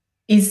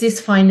 Is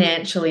this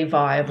financially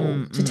viable?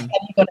 Have you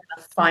got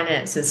enough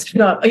finances?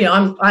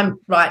 I'm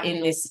right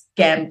in this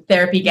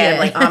therapy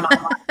gambling. I'm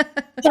like,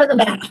 doesn't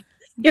matter.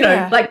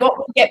 Like what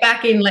we get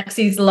back in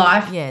Lexi's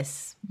life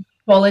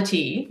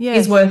quality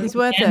is worth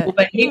it.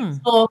 But it's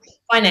more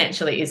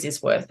financially, is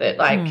this worth it?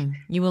 Like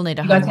you will need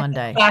a home one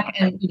day. Back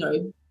and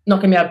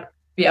not going to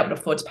be able to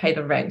afford to pay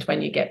the rent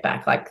when you get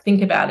back. Like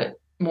think about it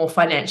more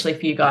financially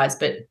for you guys.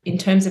 But in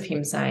terms of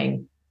him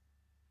saying,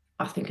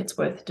 I think it's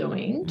worth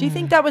doing. Do you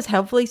think that was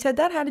helpful? He said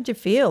that. How did you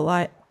feel?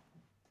 Like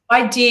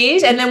I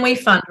did, and then we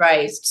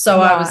fundraised. So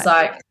I was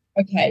like,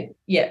 okay,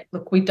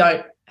 look, we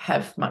don't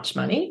have much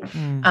money.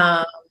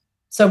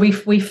 So we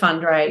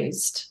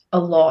fundraised a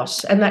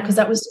lot, and because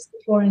that was just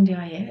before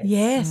NDIS.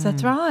 Yes,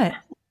 that's right.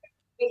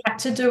 We had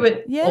to do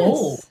it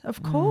all.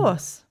 Of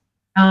course.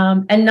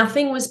 And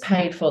nothing was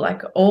paid for,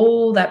 like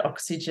all that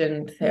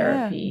oxygen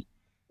therapy,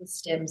 the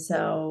stem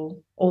cell,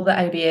 all the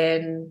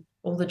ABN,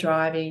 all the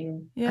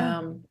driving.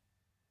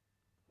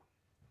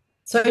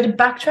 So to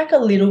backtrack a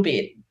little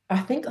bit, I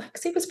think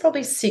Lexi was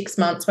probably 6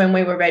 months when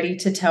we were ready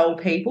to tell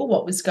people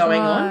what was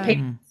going on.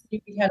 People knew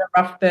we had a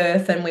rough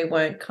birth and we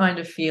weren't kind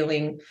of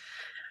feeling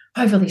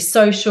overly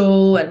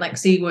social, and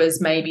Lexi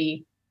was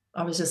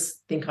I was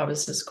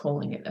just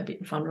calling it a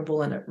bit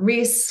vulnerable and at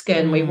risk,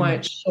 and we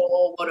weren't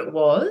sure what it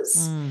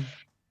was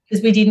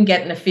because we didn't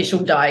get an official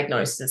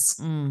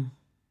diagnosis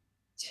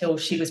till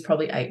she was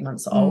probably 8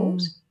 months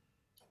old.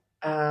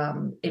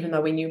 Even though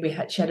we knew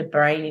she had a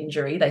brain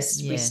injury,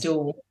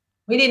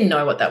 we didn't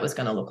know what that was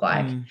going to look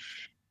like.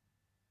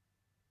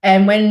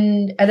 And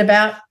when at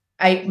about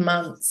 8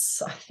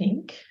 months, I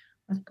think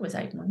it was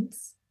 8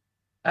 months,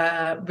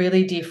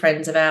 really dear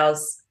friends of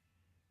ours,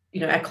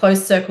 our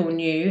close circle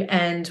knew,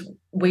 and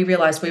we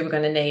realised we were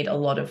going to need a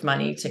lot of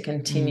money to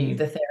continue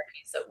the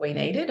therapies that we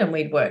needed, and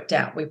we'd worked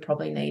out we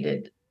probably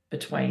needed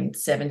between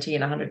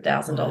 $70,000 and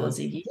 $100,000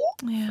 a year.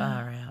 Yeah.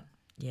 Far out.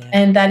 Yeah.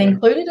 And that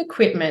included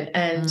equipment,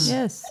 and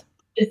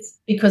it's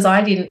because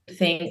I didn't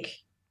think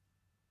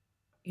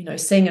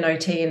seeing an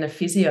OT and a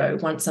physio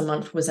once a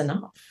month was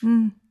enough.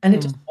 And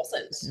it just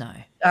wasn't.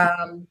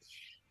 No.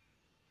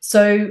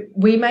 So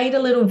we made a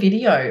little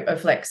video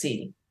of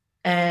Lexi,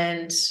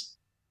 and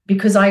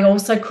because I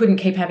also couldn't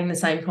keep having the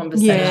same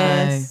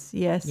conversation.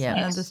 Yes,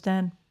 I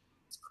understand.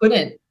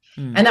 Couldn't.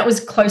 And that was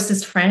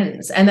closest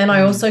friends. And then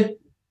I also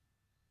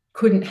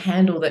couldn't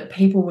handle that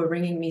people were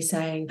ringing me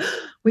saying,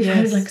 we've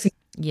heard Lexi.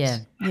 Yeah.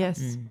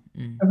 Yes.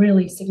 A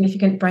really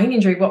significant brain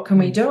injury. What can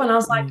we do? And I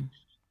was like,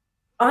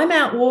 I'm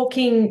out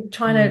walking,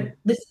 trying to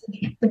listen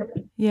to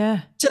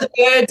the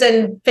birds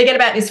and forget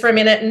about this for a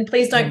minute, and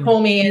please don't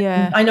call me.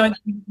 And I know that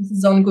this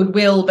is on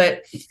goodwill,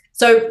 but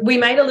so we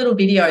made a little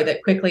video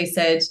that quickly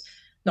said,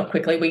 not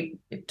quickly,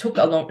 it took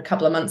a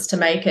couple of months to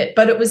make it,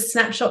 but it was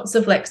snapshots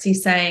of Lexi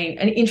saying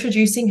and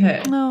introducing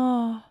her.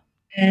 Oh.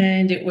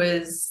 And it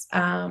was,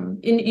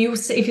 you'll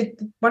see,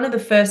 one of the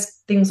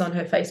first things on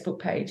her Facebook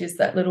page is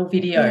that little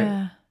video.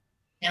 Yeah.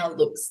 Now it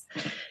looks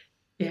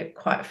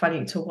quite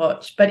funny to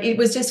watch, but it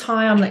was just,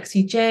 hi, I'm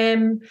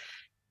Lexi-Gem.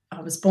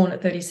 I was born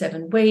at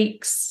 37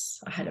 weeks.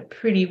 I had a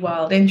pretty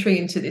wild entry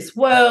into this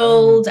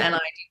world, and I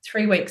did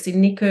 3 weeks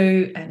in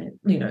NICU, and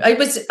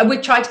we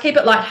tried to keep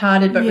it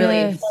lighthearted, but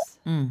really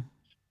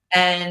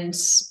and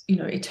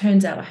it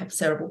turns out I have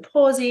cerebral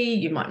palsy.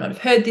 You might not have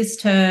heard this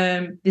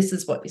term. This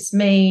is what this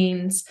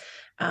means.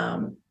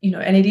 And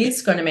it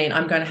is going to mean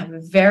I'm going to have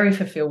a very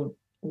fulfilled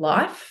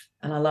life,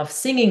 and I love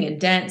singing and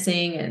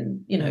dancing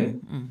and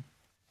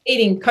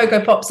eating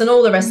Cocoa Pops and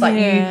all the rest like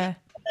you.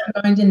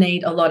 I'm going to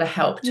need a lot of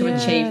help to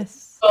achieve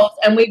goals.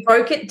 And we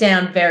broke it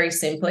down very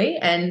simply,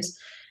 and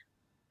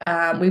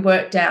we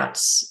worked out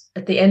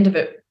at the end of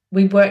it,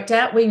 we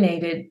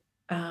needed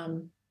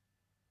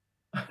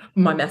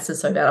my maths is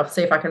so bad, I'll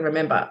see if I can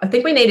remember. I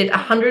think we needed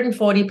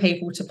 140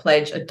 people to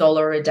pledge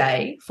 $1 a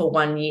day for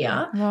 1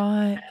 year.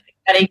 Right.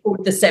 That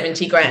equaled the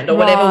 70 grand or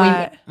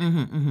whatever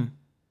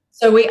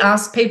So we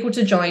asked people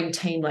to join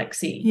Team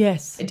Lexi.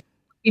 Yes. To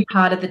be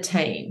part of the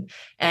team,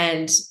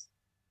 and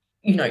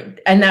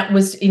and that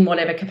was in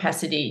whatever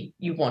capacity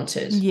you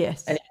wanted.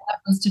 Yes. And that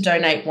was to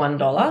donate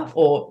 $1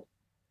 or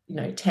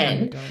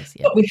 10.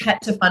 But we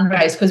had to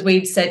fundraise because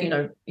we'd said,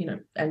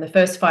 and the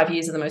first 5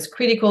 years are the most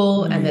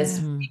critical, and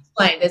there's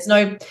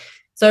no.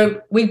 So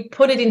we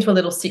put it into a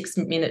little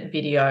 6-minute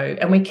video,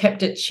 and we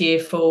kept it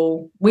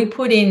cheerful. We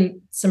put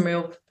in some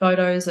real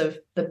photos of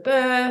the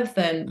birth,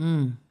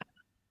 and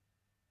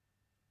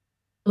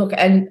look,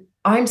 and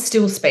I'm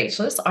still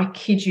speechless. I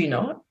kid you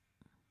not.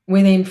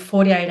 Within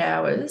 48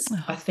 hours,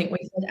 I think we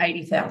said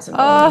 $80,000.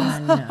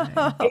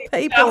 Oh,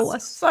 people are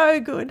so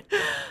good.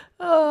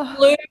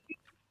 Oh.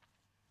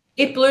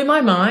 It blew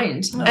my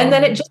mind. And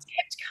then it just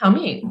kept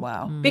coming.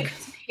 Wow.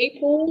 Because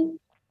people,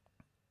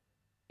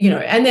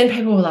 and then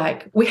people were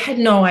like, we had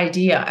no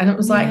idea. And it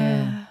was like,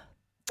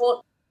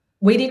 well,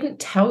 we didn't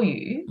tell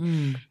you.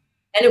 And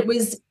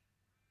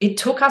it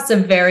took us a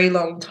very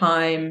long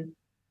time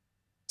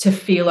to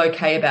feel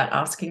okay about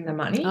asking the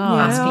money.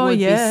 Asking would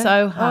be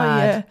so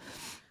hard.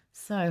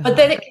 But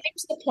then it came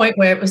to the point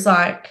where it was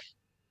like,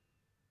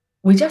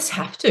 we just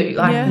have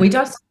to. We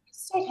just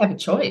don't have a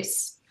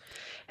choice.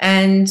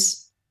 And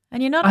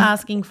you're not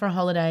asking for a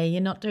holiday.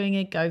 You're not doing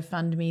a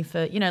GoFundMe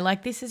for,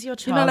 this is your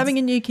child. You're not having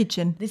a new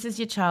kitchen. This is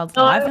your child's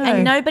life.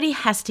 And nobody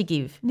has to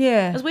give.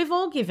 Yeah. Because we've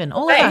all given.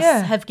 All of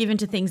us have given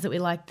to things that we're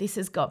like, this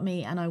has got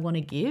me and I want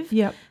to give.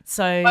 Yep.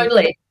 So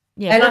totally.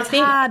 Yeah, and I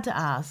think it's hard to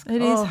ask.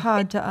 It is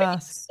hard to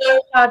ask. It's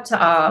so hard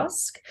to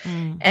ask.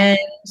 And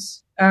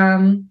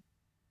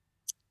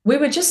we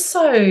were just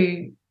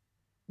so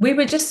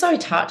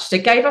touched.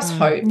 It gave us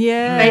hope.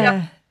 Yeah. It made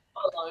us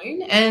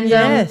alone. And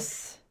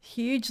yes,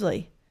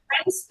 hugely.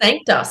 Friends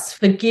thanked us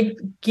for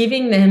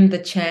giving them the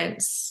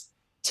chance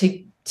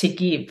to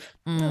give.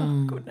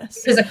 Oh,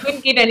 goodness. Because I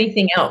couldn't give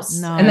anything else.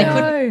 No. And they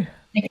couldn't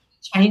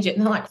change it.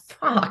 And they're like,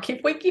 fuck,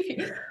 if we give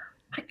you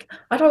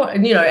I don't,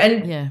 and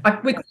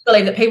we couldn't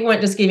believe that people weren't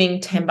just giving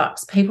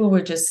 $10. People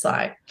were just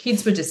like,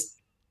 kids were just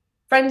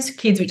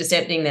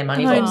emptying their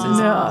money boxes.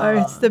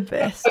 No, it's the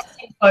best.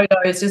 Posting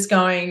photos, just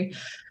going,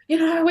 we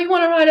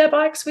want to ride our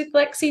bikes with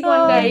Lexi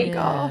one day.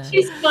 Gosh.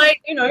 Here's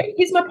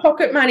my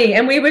pocket money.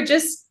 And we were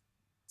just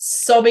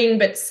sobbing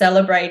but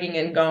celebrating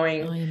and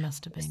going, oh, you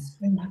must have been so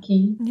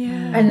lucky.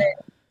 Yeah. And then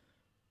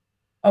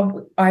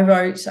I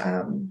wrote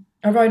on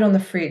the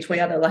fridge, we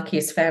are the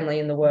luckiest family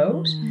in the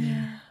world.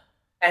 Yeah.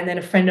 And then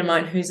a friend of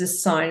mine who's a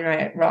sign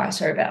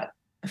writer, about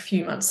a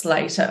few months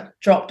later,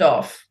 dropped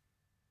off.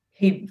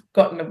 He'd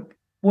gotten a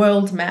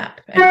world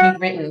map and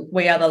he'd written,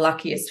 we are the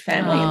luckiest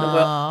family in the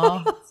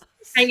world.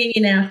 Hanging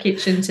in our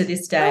kitchen to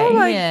this day. Oh,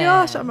 my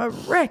gosh, I'm a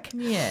wreck.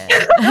 Yeah.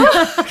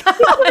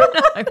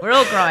 We're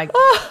all crying.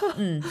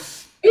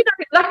 It's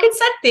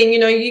that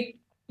thing,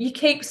 you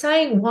keep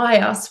saying, why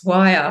us?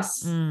 Why?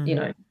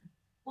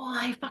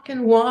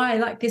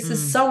 Like, this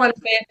is so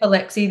unfair for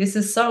Lexi. This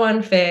is so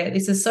unfair.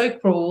 This is so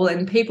cruel.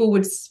 And people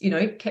would,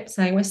 kept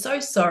saying, we're so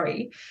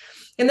sorry.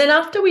 And then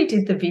after we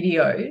did the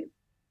video,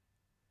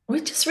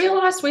 we just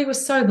realised we were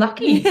so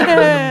lucky.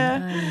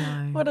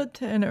 Yeah. What a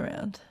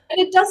turnaround. And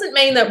it doesn't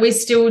mean that we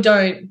still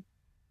don't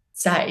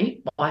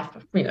say, why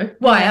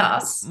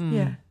us?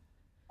 Yeah.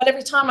 But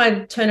every time I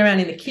turn around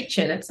in the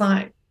kitchen, it's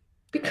like,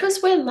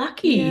 because we're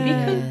lucky.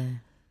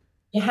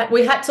 Because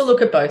we had to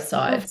look at both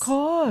sides. Of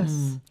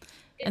course.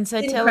 And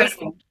so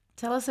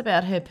tell us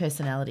about her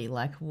personality.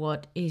 Like,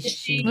 what is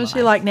she What's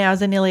she like now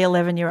as a nearly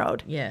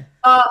 11-year-old? Yeah.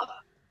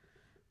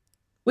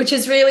 Which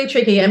is really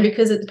tricky, and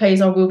because it's P's,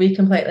 I will be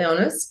completely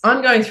honest.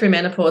 I'm going through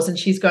menopause and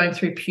she's going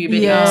through puberty.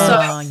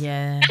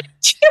 Yeah.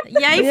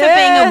 Yay for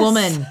being a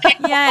woman.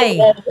 Yay.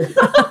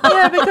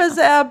 Yeah, because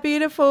our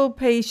beautiful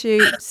pea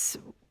shoots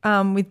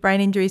with brain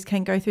injuries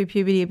can go through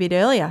puberty a bit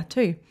earlier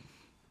too.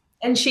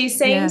 And she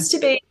seems to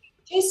be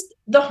just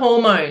the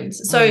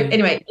hormones. So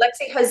anyway,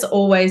 Lexi has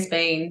always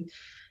been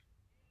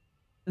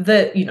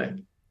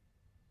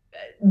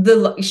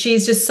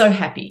she's just so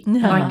happy.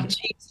 Like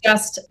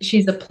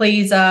she's a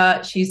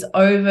pleaser. She's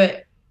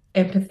over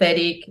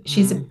empathetic.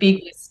 She's a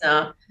big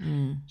listener.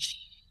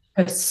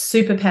 Her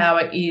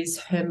superpower is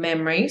her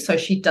memory, so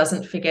she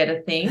doesn't forget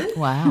a thing.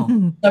 Wow.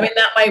 So in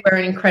that way, we're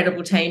an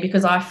incredible team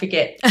because I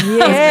forget.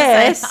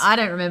 Yes. I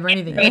don't remember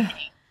anything.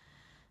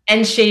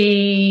 And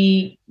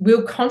she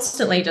will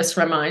constantly just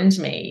remind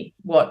me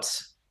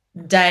what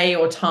day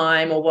or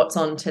time or what's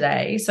on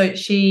today. So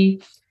she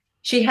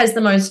has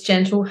the most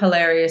gentle,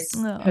 hilarious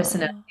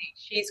personality.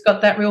 She's got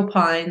that real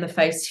pie in the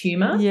face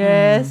humour.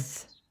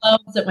 Yes.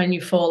 Loves it when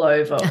you fall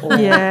over.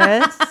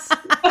 Yes.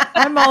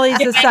 And Molly's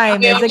the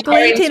same. There's a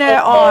glint in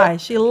her eye.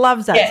 She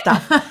loves that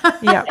stuff.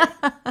 Yeah.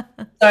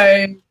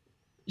 So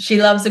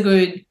she loves a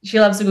good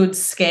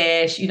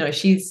scare.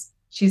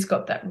 She's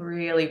got that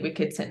really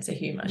wicked sense of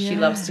humour. She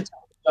loves to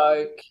tell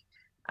a joke.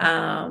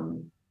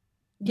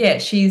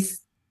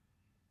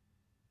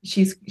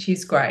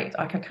 She's great.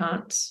 Like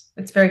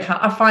it's very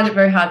hard. I find it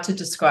very hard to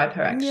describe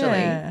her actually.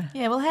 Yeah.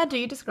 Well, how do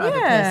you describe a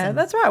person? Yeah,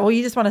 that's right. Well,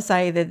 you just want to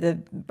say they're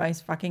the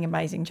most fucking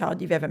amazing child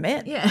you've ever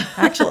met. Yeah.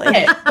 Actually.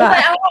 That's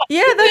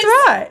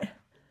right.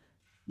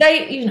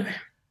 They,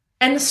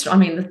 and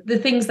the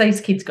things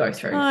these kids go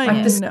through.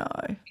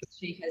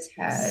 She has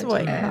had.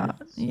 Sweetheart.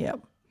 Yep.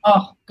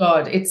 Oh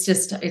God,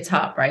 it's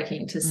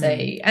heartbreaking to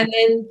see. And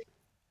then,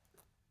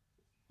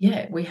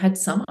 we had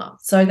Summer.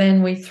 So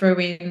then we threw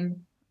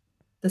in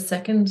the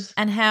second.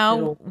 And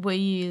how were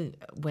you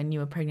when you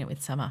were pregnant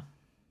with Summer?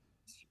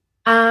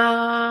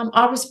 I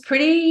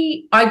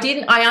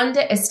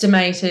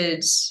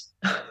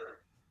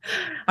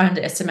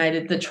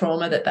underestimated the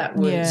trauma that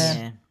would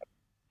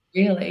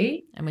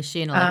really. And was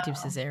she an elective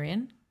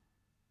cesarean?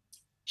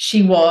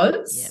 She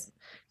was. Yep.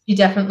 She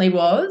definitely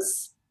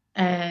was.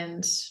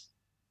 And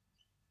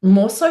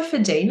more so for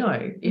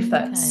Dino, if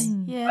that's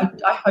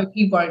I hope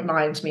you won't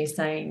mind me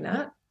saying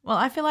that. Well,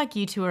 I feel like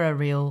you two are a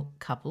real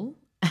couple.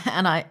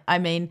 And I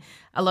mean,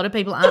 a lot of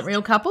people aren't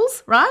real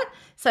couples, right?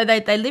 So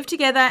they live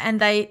together and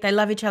they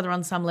love each other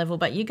on some level.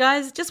 But you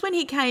guys, just when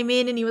he came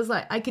in and he was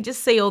like, I could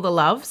just see all the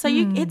love. So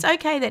it's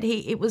okay that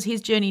it was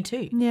his journey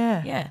too.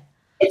 Yeah. Yeah.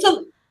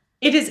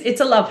 It's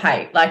a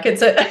love-hate. Like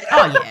it's a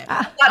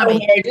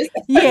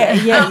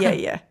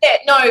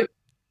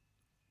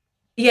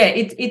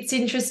it's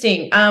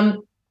interesting.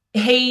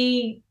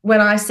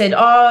 When I said,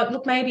 oh,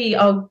 look, maybe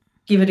I'll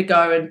give it a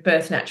go and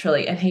birth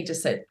naturally, and he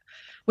just said,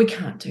 we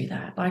can't do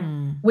that. Like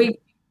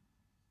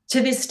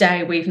to this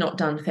day, we've not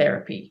done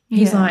therapy.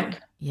 He's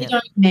like, you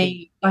don't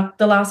need, like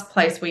the last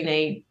place we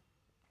need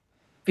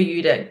for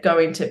you to go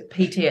into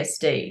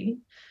PTSD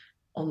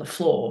on the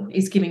floor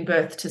is giving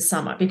birth to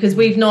Summer, because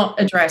we've not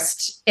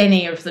addressed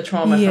any of the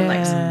trauma from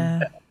Lexi.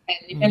 And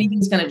if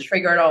anything's going to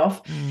trigger it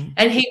off.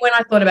 And when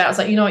I thought about it, I was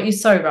like, you know what, you're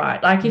so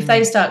right. Like if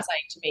they start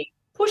saying to me,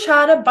 push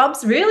harder,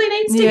 Bubs really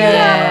needs to get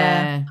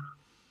out.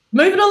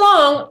 Move it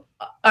along.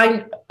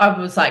 I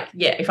was like,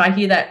 if I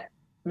hear that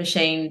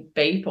machine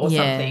beep or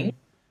something,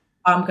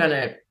 I'm going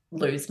to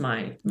lose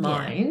my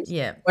mind.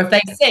 Yeah. Or if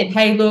they said,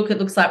 hey, look, it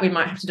looks like we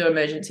might have to do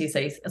emergency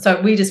C's.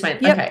 So we just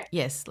went, okay.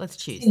 Yes, let's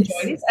choose.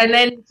 Enjoy this. And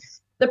then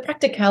the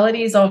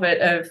practicalities of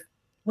it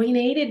we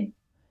needed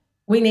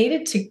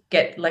to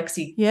get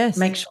Lexi,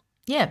 make sure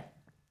day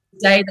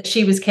that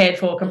she was cared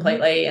for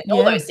completely and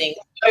all those things.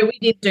 So we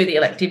did do the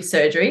elective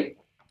surgery.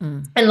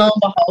 And lo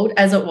and behold,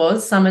 as it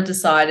was, Summer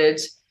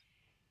decided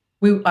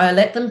I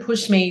let them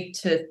push me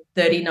to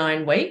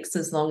 39 weeks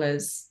as long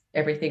as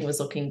everything was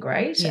looking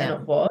great, and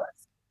it was.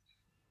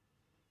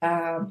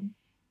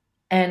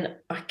 And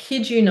I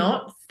kid you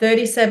not,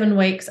 37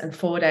 weeks and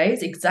 4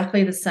 days,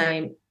 exactly the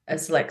same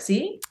as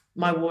Lexi.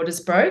 My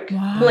waters broke,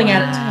 pulling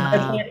out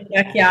in the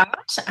backyard,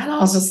 and I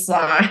was just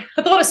like,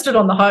 I thought I stood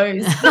on the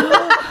hose.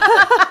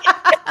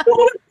 I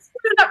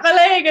stood up my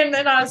leg, and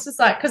then I was just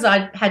like, because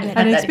I hadn't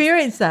had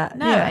experienced that.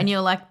 No, and you're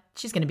like,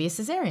 she's going to be a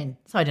cesarean,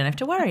 so I don't have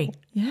to worry.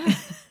 Yeah.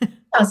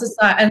 I was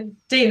just like, and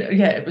Dino,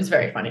 it was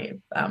very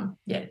funny.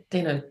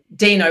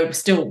 Dino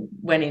still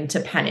went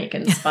into panic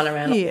and spun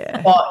around.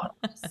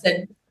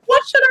 Said,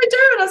 what should I do?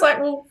 And I was like,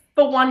 well,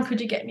 for one, could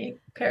you get me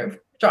a pair of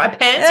dry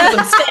pants with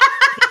them steps?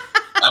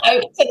 So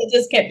it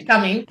just kept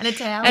coming. And a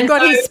towel. And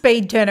got his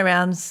speed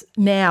turnarounds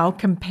now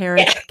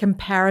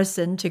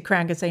comparison to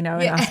Crown Casino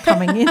and us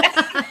coming in.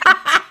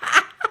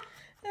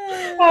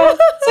 So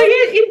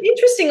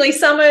interestingly,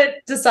 Summer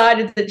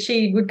decided that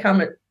she would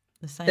come at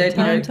the same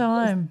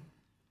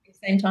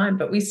time,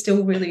 but we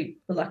still really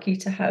were lucky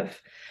to have.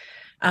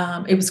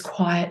 It was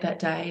quiet that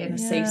day and a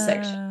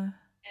C-section,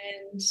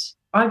 and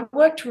I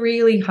worked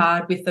really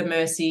hard with the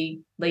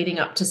Mercy leading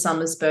up to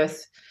Summer's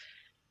birth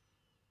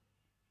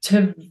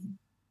to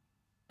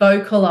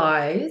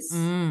vocalise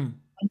and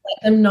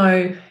let them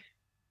know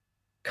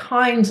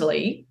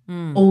kindly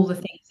all the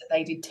things that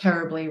they did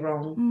terribly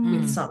wrong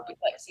with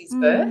Lexi's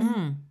birth.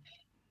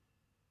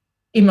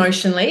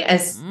 Emotionally,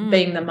 as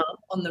being the mum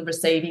on the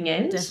receiving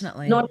end.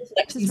 Definitely. Not as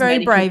Lexi's it's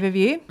very brave of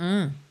you.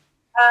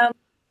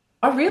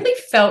 I really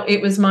felt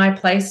it was my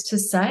place to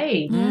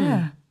say,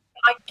 I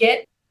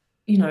get,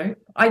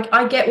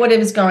 I get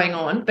whatever's going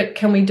on, but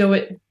can we do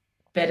it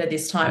better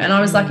this time? And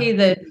I was lucky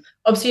the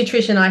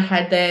obstetrician I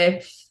had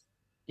there,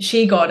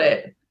 she got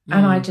it.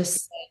 And I just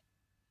said,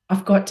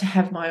 I've got to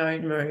have my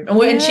own room.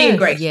 And she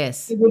agreed.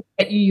 Yes. We will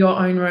get you your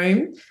own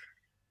room.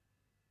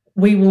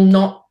 We will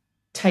not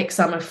take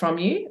Summer from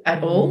you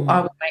at all.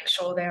 I will make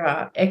sure there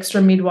are extra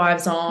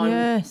midwives on.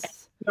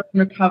 Yes.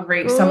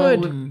 Recovery.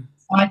 Someone will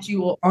beside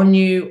you or on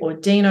you, or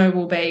Dino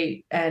will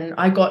be. And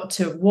I got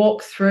to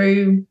walk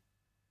through.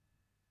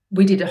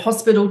 We did a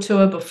hospital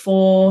tour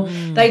before.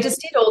 They just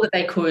did all that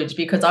they could,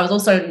 because I was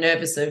also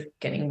nervous of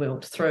getting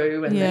wheeled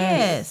through. And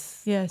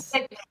yes.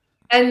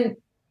 And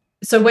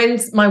so when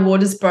my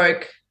waters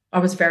broke, I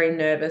was very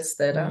nervous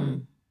that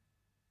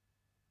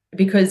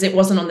because it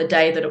wasn't on the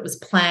day that it was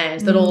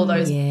planned, that all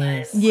those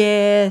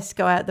plans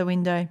go out the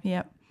window.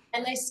 Yep.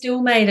 And they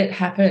still made it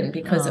happen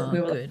because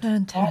we were good.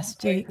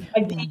 Fantastic.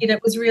 I did.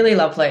 It was really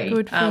lovely.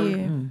 Good for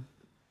you.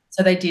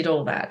 So they did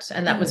all that,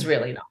 and that was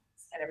really nice,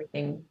 and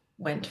everything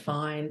went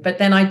fine. But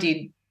then I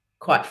did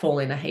quite fall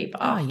in a heap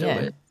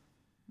afterwards.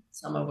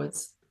 Summer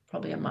was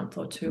probably a month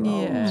or two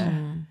old.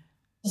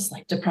 Just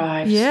like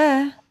deprived.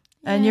 Yeah.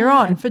 And you're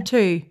on for 2.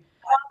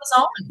 I was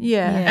on.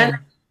 Yeah. And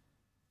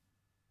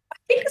I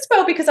think as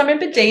well, because I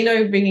remember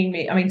Dino ringing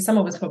me. I mean,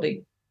 Summer was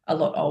probably a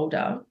lot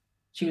older.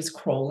 She was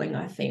crawling,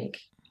 I think.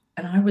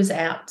 And I was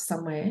out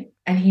somewhere,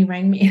 and he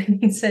rang me and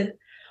he said,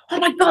 "Oh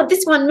my God,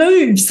 this one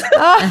moves."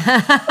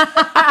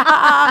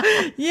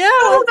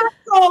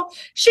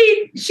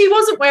 She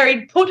wasn't where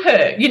he'd put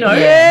her,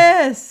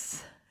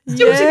 Yes.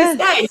 Still to this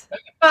day, if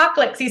you park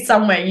Lexi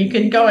somewhere, you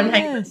can go and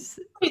hang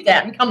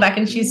out and come back,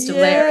 and she's still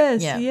there.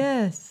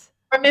 Yes.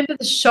 I remember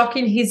the shock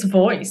in his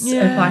voice of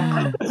like,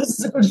 "Oh, this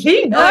is a good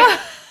thing."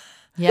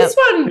 This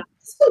one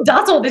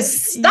does all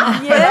this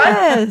stuff.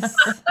 Yes.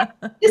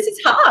 This is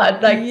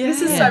hard. Like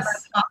this is so much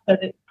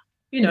harder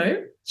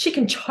that, she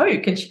can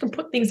choke and she can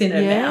put things in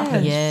her mouth.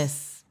 And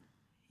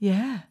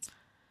Yeah.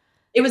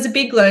 It was a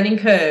big learning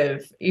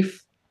curve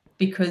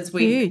because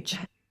we huge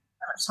had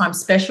so much time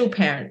special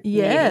parent.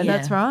 Yeah,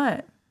 that's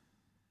right.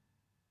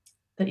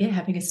 But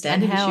having a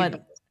standard issue.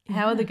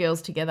 How are the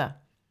girls together?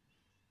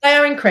 They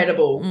are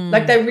incredible.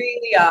 Like they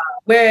really are.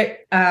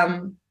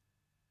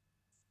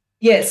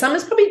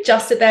 Summer's probably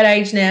just at that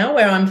age now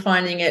where I'm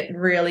finding it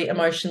really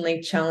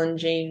emotionally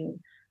challenging,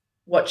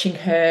 watching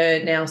her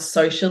now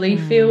socially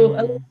feel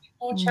a little bit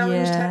more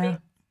challenged,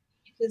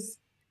 because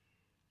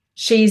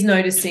she's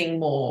noticing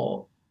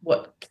more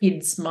what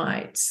kids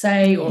might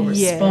say or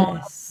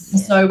respond.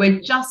 So we're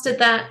just at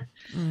that.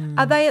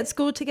 Are they at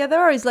school together,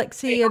 or is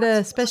Lexi at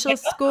a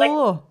specialist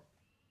school?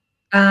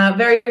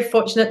 Very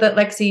fortunate that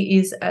Lexi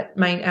is at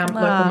our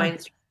local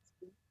mainstream.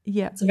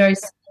 Yeah. It's a very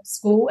small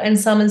school, and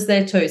Summer's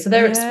there too. So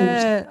they're at school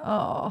together.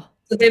 Oh.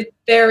 So they're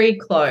very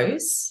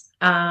close,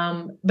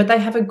 but they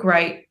have a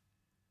great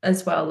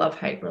as well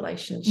love-hate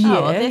relationship.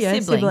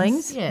 They're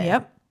siblings. Yeah.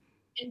 Yep.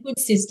 And good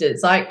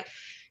sisters. Like,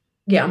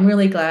 I'm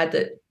really glad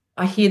that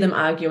I hear them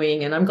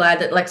arguing, and I'm glad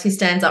that Lexi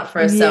stands up for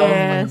herself.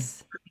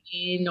 Yes.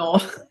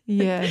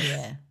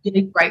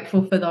 Really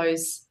grateful for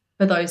those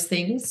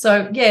things.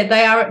 So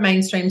they are at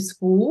mainstream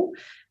school,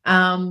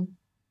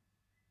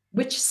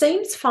 which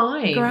seems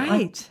fine.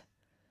 Great.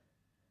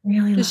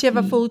 Really. Does she have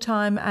a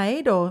full-time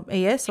aid or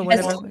ES or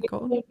whatever it's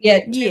called? Two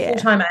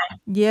full-time aid.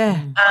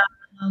 Yeah.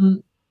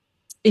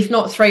 If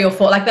not 3 or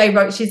 4.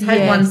 Like she's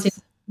had one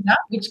since,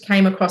 which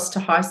came across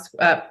to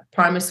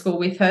primary school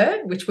with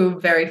her, which we were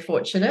very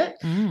fortunate.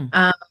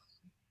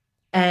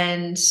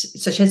 And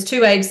so she has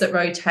 2 aides that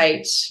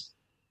rotate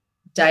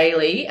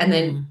daily, and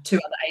then 2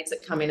 other aides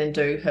that come in and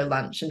do her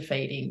lunch and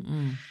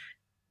feeding.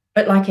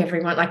 But like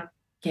everyone,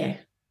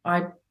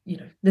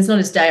 there's not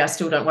a day I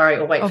still don't worry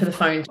or wait for the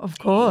phone. Of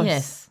course.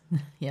 Yes.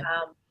 Yeah.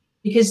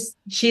 Because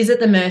she's at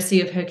the mercy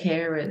of her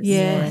carers.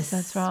 Yes,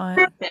 that's right.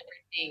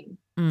 Everything.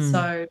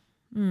 So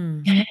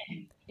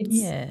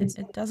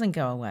it doesn't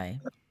go away.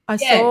 I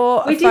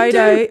saw a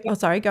photo.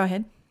 Sorry, go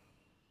ahead.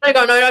 No,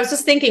 I was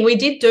just thinking we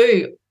did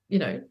do,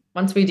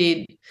 once we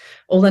did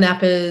all the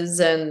nappers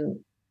and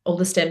all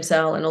the stem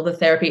cell and all the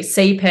therapy,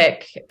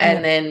 CPEC,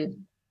 and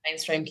then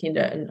mainstream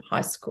kinder and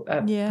high school,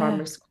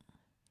 primary school.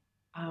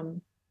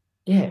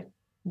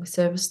 We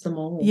serviced them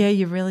all. Yeah,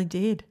 you really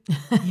did.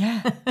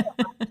 Yeah.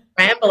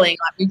 rambling.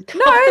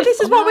 No, this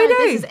is what we do.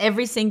 This is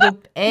every single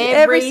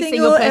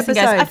single person episode.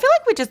 goes, I feel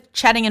like we're just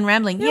chatting and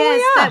rambling. Yeah,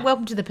 yes,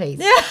 welcome to the piece.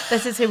 Yeah.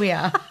 This is who we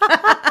are.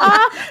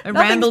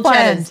 Ramble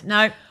chatters.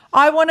 No.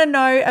 I want to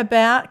know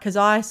about, because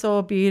I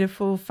saw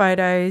beautiful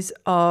photos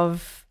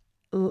of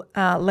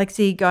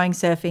Lexi going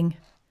surfing.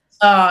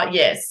 Oh,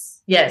 yes.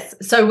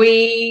 So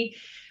we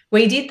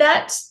did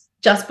that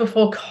just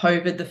before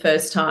COVID the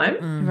first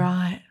time.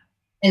 Right.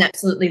 And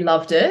absolutely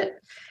loved it.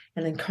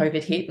 And then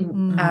COVID hit.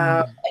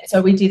 And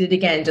so we did it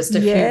again just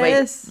a few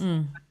weeks.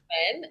 And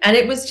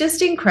it was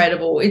just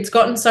incredible. It's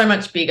gotten so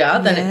much bigger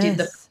than it did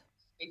the first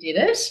time we did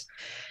it.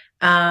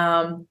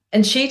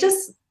 And she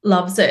just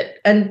loves it.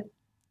 And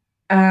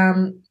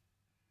I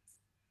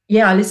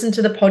listened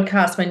to the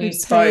podcast when you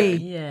spoke.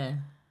 Yeah.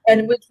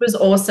 And which was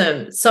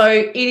awesome.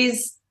 So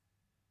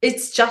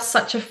it's just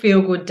such a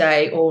feel-good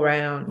day all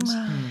round.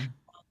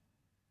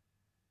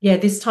 Yeah,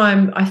 this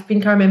time I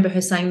think I remember her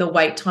saying the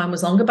wait time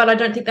was longer, but I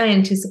don't think they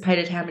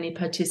anticipated how many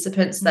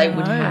participants they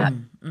would have.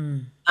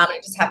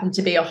 It just happened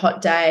to be a hot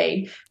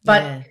day.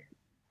 But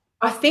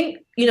I think,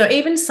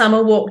 even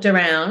Summer walked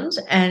around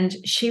and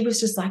she was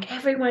just like,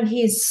 everyone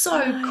here is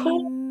so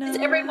cool.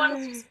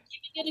 Everyone's just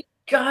giving it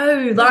a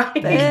go.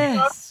 Like,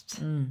 best.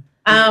 And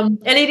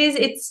it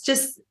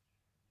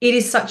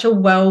is such a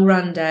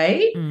well-run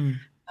day.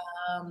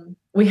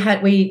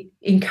 We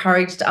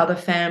encouraged other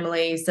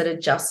families that are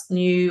just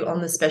new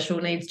on the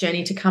special needs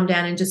journey to come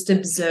down and just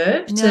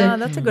observe. Yeah,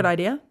 that's a good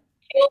idea.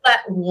 Feel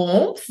that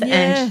warmth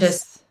and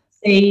just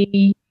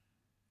see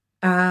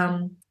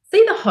the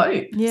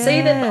hope. Yes.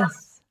 See that.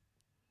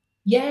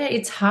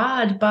 It's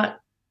hard, but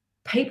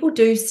people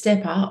do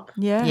step up.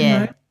 Yeah.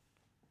 Hear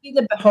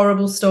the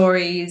horrible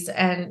stories,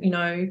 and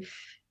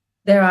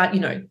there are,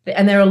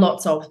 and there are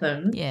lots of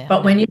them. Yeah.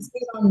 But when you see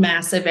it en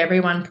masse of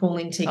everyone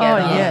pulling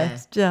together. Oh, yeah,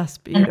 it's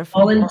just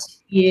beautiful. And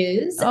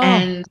volunteers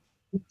and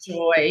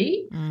joy,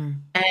 and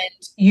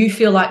you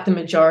feel like the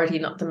majority,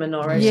 not the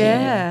minority.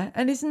 Yeah.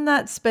 And isn't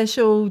that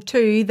special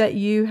too that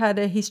you had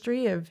a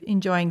history of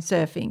enjoying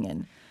surfing?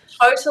 And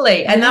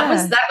totally. And that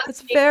was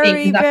it's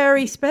very,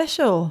 very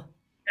special.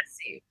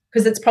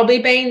 Because it's probably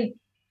been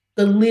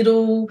the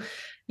little,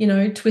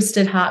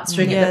 twisted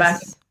heartstring at the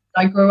back.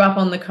 I grew up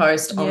on the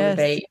coast on the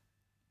beach.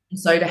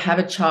 So to have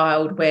a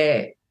child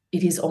where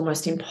it is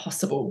almost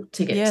impossible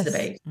to get to the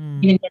beach,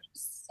 you can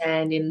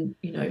stand in,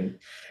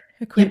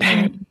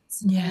 equipment,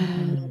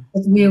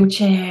 with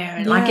wheelchair,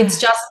 and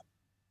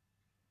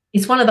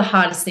it's one of the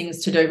hardest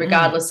things to do,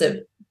 regardless of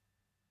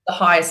the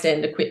highest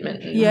end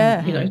equipment.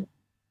 And,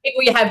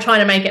 people you have trying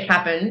to make it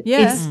happen.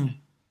 It's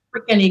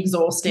freaking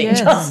exhausting.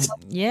 Just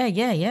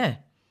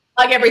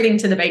like everything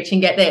to the beach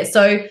and get there.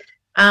 So,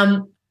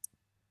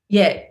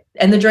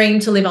 and the dream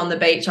to live on the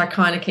beach, I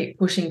kind of keep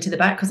pushing to the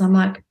back because I'm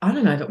like, I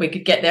don't know that we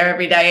could get there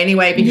every day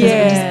anyway because we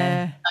just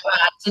have so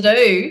hard to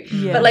do.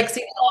 But Lexi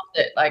loved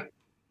it.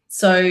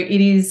 So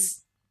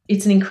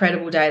it's an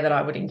incredible day that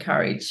I would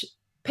encourage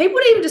people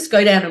to even just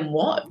go down and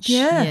watch.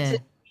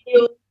 To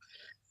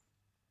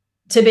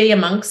be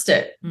amongst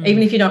it,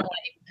 even if you don't want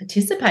to even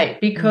participate,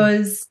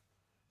 because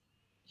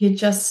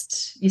you're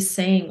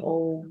seeing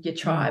all your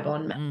tribe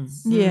en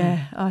masse.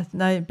 Yeah, I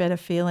know better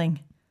feeling.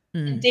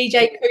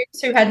 DJ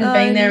Coops, who hadn't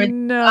been there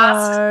in the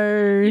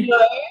past,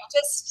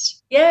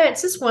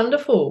 it's just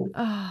wonderful.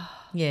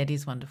 Yeah, it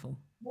is wonderful.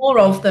 More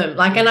of them,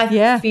 and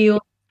I feel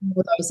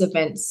more those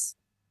events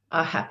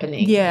are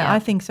happening. Yeah, I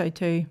think so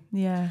too.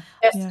 Yeah,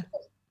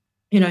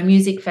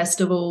 music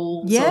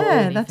festivals.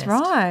 That's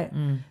right.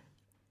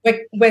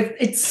 Where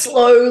it's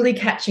slowly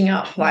catching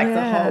up,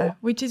 the whole.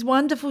 Which is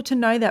wonderful to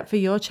know that for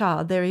your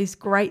child. There is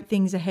great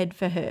things ahead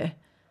for her.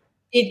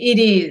 It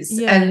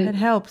is. Yeah, and it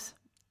helps.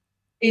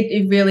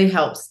 It really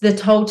helps.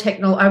 The whole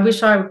technology, I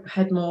wish I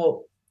had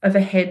more of a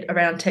head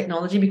around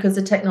technology because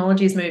the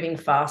technology is moving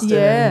faster.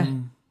 Yeah.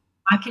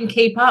 I can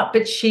keep up,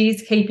 but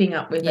she's keeping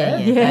up with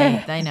it.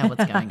 Yeah. They know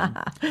what's going on.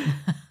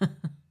 I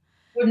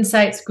wouldn't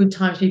say it's a good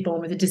time to be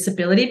born with a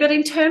disability, but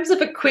in terms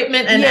of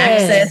equipment and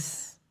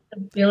access,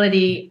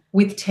 ability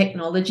with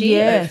technology,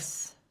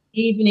 of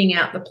evening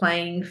out the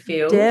playing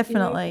field.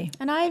 Definitely.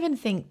 And I even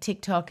think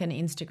TikTok and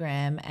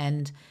Instagram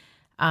and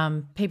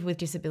people with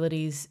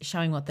disabilities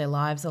showing what their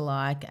lives are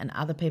like, and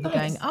other people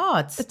going,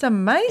 it's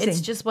amazing. It's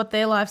just what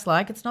their life's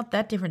like. It's not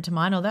that different to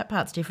mine, or that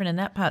part's different and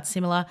that part's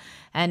similar,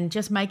 and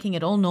just making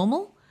it all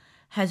normal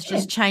has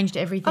just changed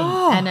everything.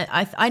 And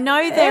I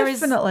know there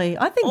is definitely.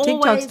 I think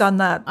TikTok's done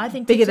that. I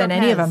think bigger TikTok than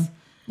any has. of them.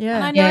 Yeah,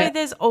 and I know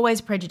there's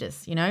always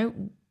prejudice.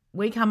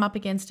 We come up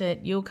against it.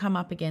 You'll come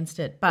up against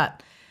it,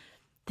 but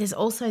there's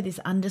also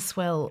this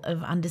underswell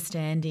of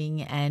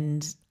understanding,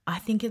 and I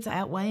think it's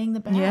outweighing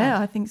the bad. Yeah,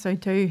 I think so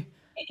too.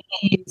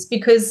 It's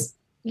because,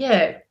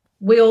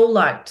 we all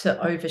like to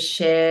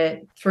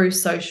overshare through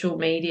social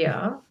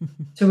media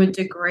to a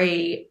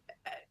degree,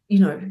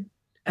 and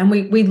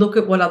we look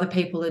at what other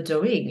people are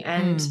doing,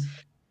 and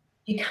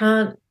you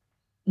can't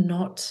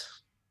not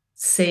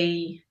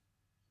see,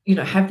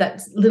 have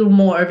that little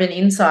more of an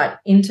insight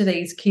into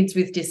these kids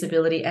with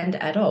disability and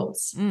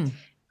adults.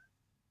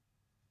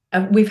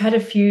 we've had a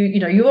few,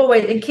 you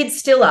always, and kids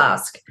still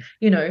ask,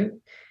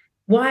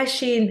 why is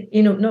she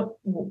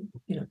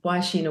why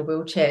is she in a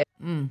wheelchair?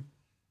 I'm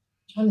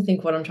trying to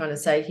think what I'm trying to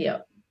say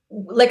here.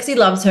 Lexi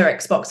loves her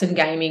Xbox and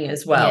gaming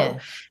as well.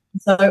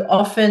 So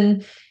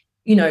often,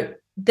 you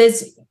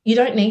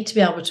don't need to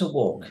be able to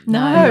walk. No.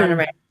 And run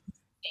around.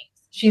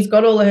 She's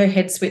got all of her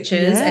head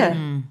switches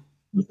and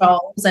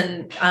controls,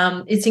 and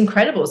it's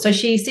incredible. So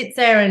she sits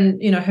there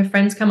and, her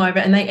friends come over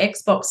and they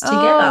Xbox together.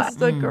 Oh, it's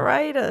the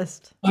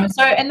greatest.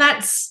 So, and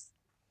that's,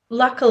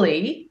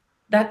 luckily,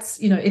 that's,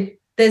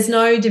 there's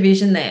no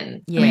division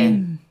then. Yeah. I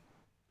mean,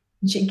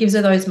 she gives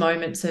her those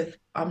moments of,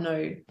 I'm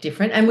no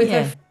different. And with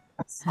her,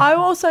 I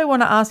also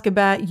want to ask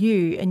about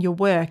you and your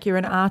work. You're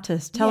an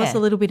artist. Tell us a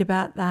little bit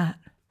about that.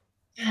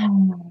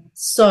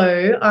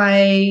 So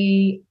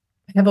I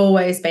have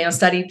always been, I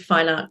studied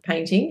fine art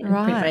painting and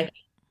printmaking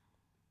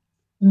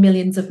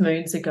millions of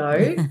moons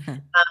ago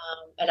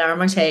at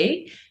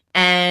RMIT,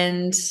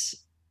 and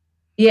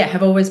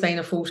have always been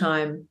a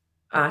full-time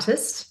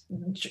artist.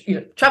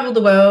 Traveled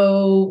the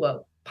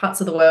world,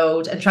 parts of the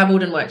world, and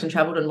traveled and worked,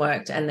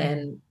 and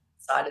then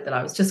decided that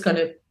I was just going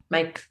to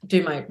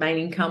do my main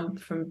income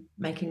from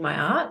making my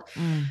art,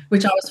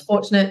 which I was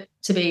fortunate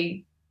to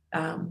be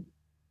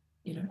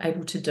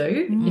able to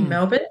do in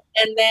Melbourne.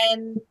 And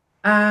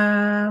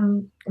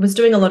then was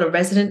doing a lot of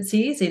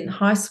residencies in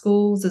high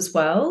schools as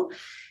well,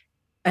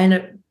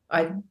 and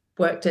I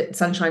worked at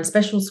Sunshine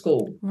Special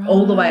School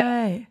all the way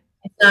up.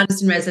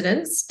 Artist in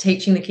residence,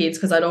 teaching the kids,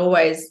 because I'd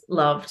always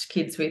loved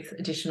kids with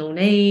additional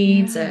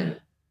needs, and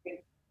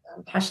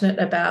I'm passionate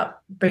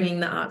about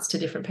bringing the arts to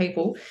different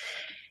people.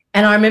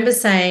 And I remember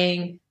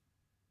saying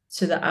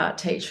to the art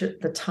teacher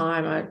at the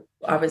time,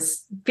 I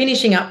was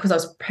finishing up because I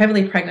was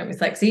heavily pregnant with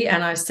Lexi,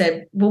 and I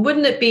said, well,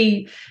 wouldn't it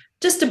be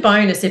just a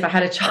bonus if I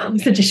had a child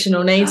with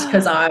additional needs,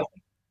 because I've,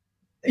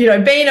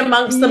 been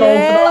amongst them all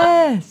for the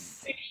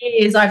last 2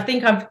 years. I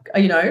think I've,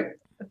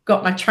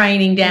 got my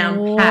training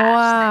down pat.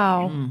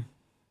 Wow.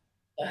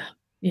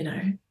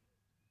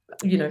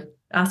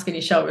 Asking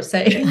your shall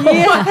receive.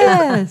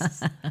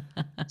 Yes.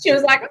 She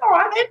was like, all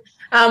right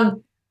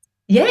then.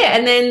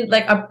 And then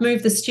I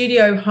moved the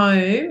studio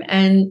home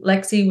and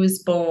Lexi was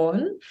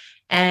born,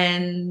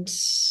 and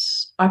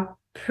I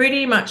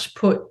pretty much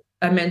put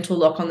a mental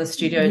lock on the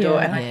studio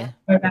door, and I didn't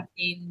go back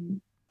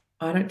in,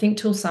 I don't think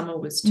till summer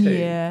was 2.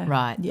 Yeah.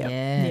 Right.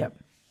 Yep.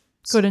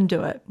 Couldn't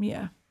do it.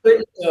 Yeah.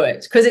 Couldn't do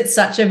it because it's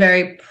such a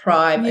very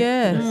private.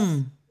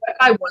 Yes. What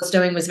I was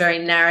doing was very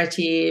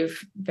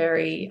narrative,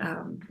 very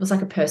it was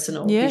like a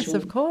personal visual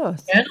of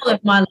course journal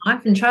of my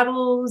life and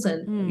travels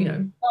and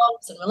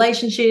jobs and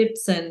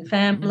relationships and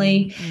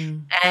family,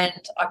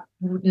 and I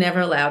would never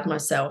allowed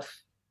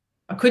myself,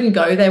 I couldn't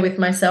go there with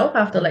myself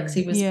after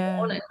Lexi was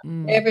born,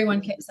 and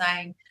everyone kept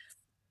saying,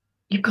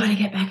 you've got to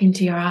get back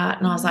into your art,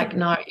 and I was like,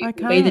 no,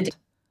 it will be the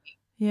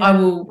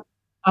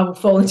I will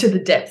fall into the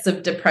depths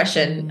of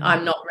depression.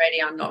 I'm not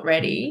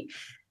ready.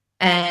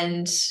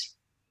 And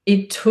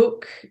it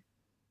took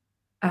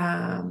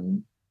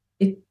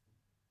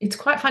it's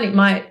quite funny.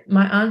 My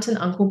aunt and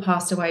uncle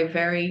passed away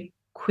very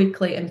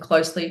quickly and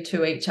closely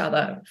to each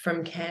other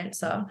from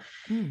cancer,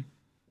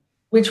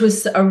 which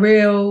was a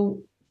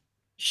real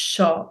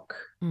shock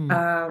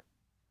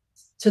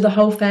to the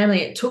whole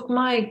family. It took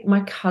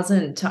my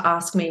cousin to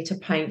ask me to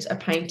paint a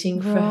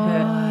painting for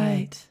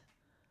her.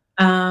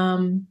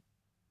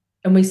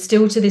 And we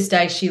still, to this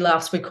day, she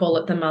laughs, we call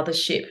it the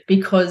mothership,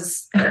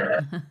 because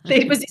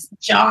it was this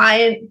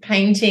giant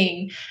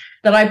painting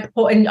that I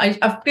put, and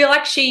I feel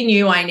like she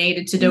knew I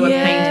needed to do a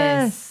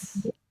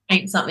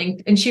paint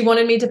something, and she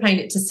wanted me to paint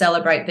it to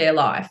celebrate their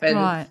life.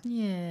 And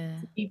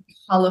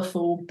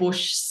colourful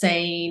bush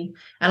scene.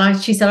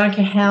 And she said, I don't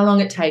care how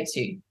long it takes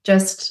you,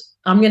 just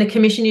I'm going to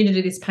commission you to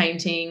do this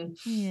painting.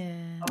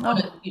 I want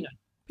it,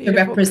 to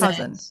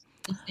represent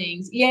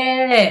things.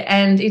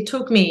 And it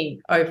took me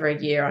over a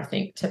year, I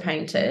think, to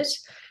paint it,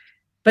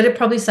 but it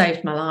probably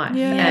saved my life.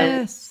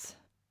 And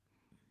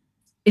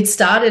it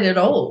started it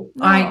all.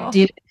 I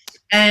did it,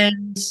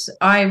 and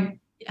I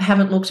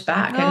haven't looked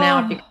back, and now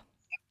I've become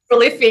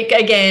prolific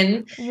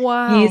again. Years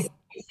later.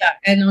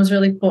 And I was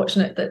really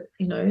fortunate that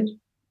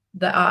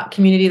the art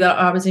community that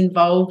I was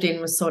involved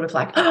in was sort of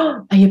like,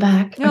 oh, are you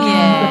back?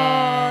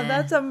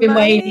 That's amazing. Been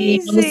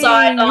waiting on the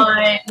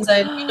sidelines,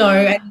 and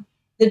and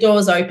the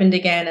doors opened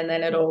again, and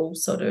then it all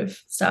sort of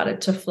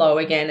started to flow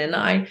again. And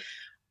I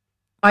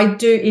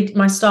do it.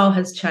 My style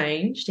has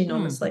changed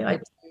enormously. I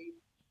do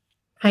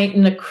paint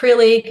in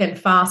acrylic and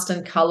fast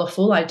and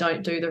colourful. I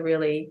don't do the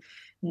really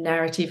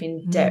narrative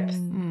in depth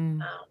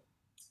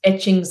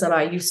etchings that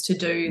I used to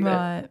do.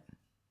 That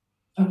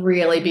are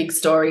really big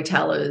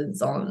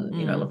storytellers on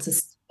lots of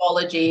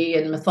symbology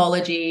and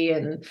mythology,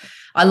 and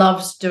I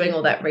loved doing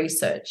all that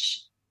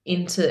research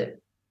into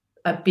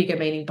a bigger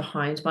meaning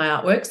behind my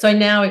artwork. So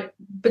now,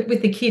 but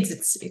with the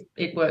kids,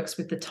 it works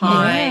with the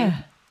time.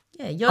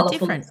 You're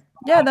different.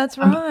 Yeah, that's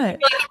right.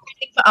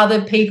 For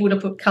other people to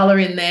put colour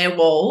in their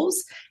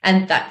walls,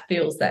 and that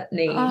fills that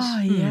need.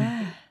 Oh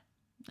yeah.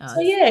 So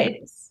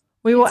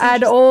We will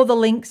add all the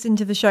links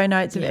into the show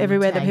notes of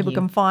everywhere that people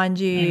can find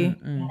you,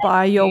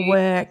 buy your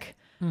work,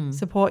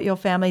 support your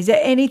family. Is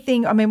there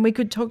anything, I mean, we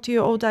could talk to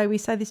you all day. We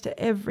say this to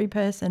every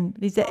person.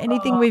 Is there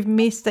anything we've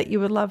missed that you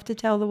would love to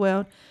tell the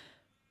world?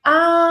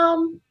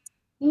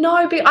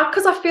 No,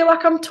 because I feel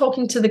like I'm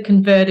talking to the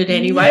converted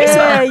anyway.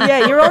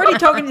 Yeah, you're already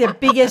talking to the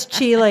biggest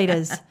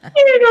cheerleaders.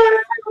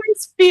 I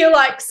always feel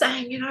like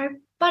saying,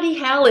 bloody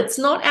hell, it's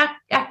not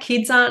our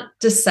kids aren't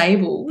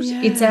disabled.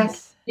 Yes. It's our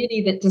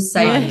community that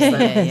disables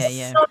them. Yeah.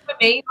 It's not for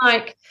me,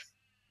 like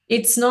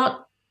it's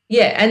not,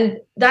 and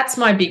that's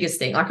my biggest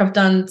thing. Like I've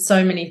done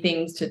so many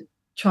things to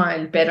try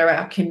and better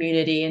our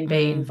community and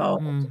be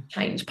involved,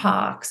 change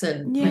parks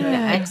and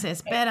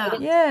access better.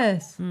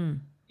 Yes.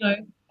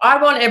 I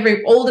want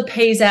all the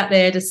P's out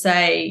there to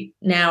say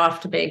now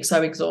after being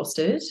so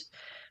exhausted,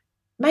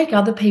 make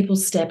other people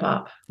step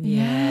up.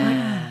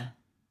 Yeah.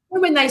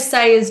 When they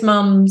say as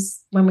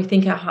mums, when we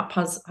think our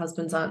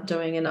husbands aren't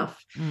doing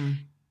enough,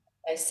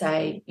 they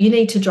say you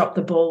need to drop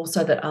the ball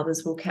so that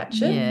others will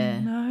catch it. Yeah.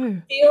 No.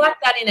 I feel like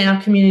that in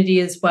our community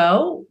as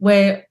well,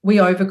 where we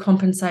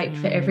overcompensate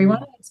for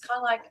everyone. It's kind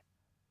of like,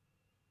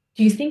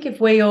 do you think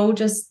if we all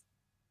just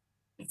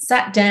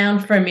sat down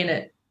for a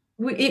minute,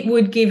 it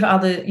would give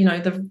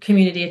the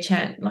community a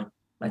chance. Like,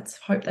 let's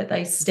hope that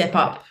they step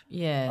up.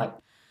 Yeah. Like,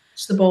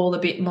 push the ball a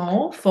bit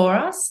more for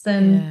us.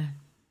 Then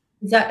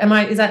is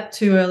that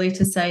too early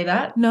to say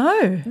that?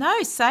 No,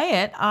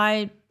 say it.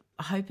 I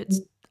hope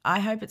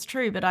it's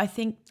true. But I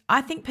think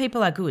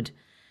people are good.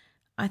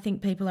 I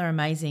think people are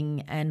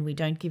amazing, and we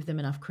don't give them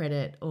enough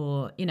credit.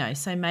 Or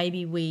so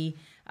maybe we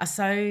are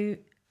so.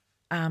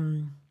 I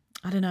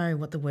don't know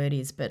what the word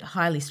is, but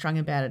highly strung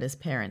about it as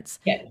parents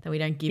that we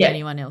don't give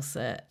anyone else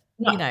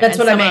that's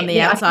what I mean. On the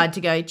outside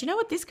to go, do you know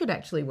what, this could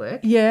actually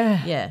work?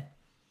 Yeah.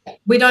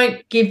 We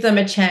don't give them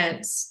a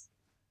chance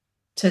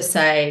to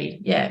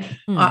say,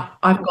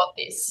 I've got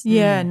this.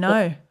 Yeah,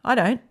 no, I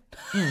don't.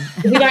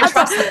 We don't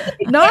trust them.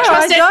 No,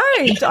 I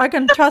don't. I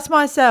can trust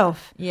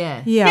myself.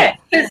 Yeah.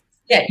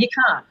 Yeah, you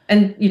can't.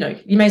 And, you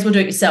may as well do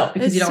it yourself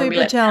because you don't want to be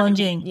super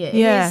challenging.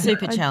 Yeah, it is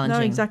super I challenging.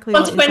 know exactly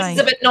consequences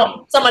of it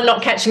someone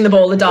not catching the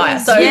ball are dire.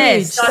 So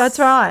yes, that's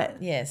right.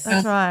 Yes.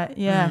 That's right.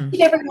 Yeah.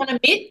 Give everyone a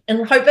mitt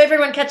and hope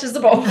everyone catches the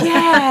ball.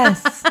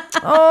 Yes.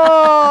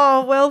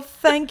 Oh, well,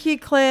 thank you,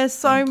 Claire,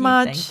 so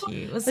much. Thank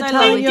you. It was for so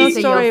telling lovely your to see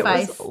story. your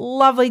face. It was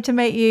lovely to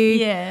meet you.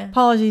 Yeah.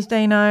 Apologies,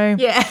 Dino.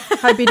 Yeah.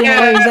 Hope you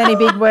didn't lose any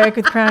big work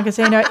with Crown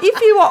Casino.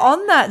 If you were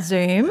on that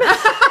Zoom,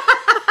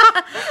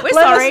 we're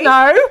let sorry.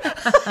 us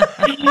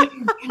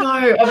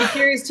know. I'll be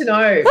curious to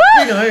know.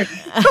 Who knows?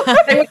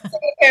 They would see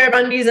a pair of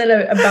undies and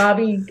a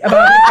Barbie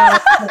car.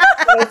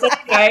 It's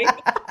okay.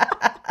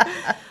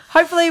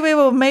 Hopefully we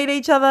will meet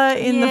each other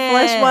in the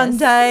flesh one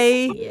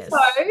day. Yes. So,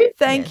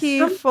 Thank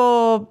you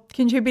for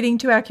contributing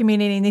to our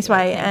community in this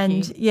way.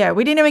 And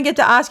we didn't even get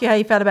to ask you how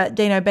you felt about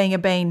Dino being a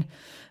bean.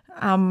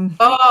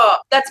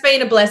 That's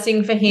been a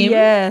blessing for him.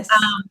 Yes.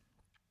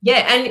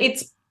 And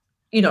it's,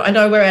 I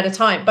know we're out of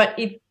time, but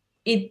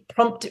it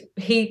prompted,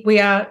 we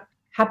are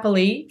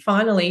happily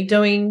finally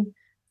doing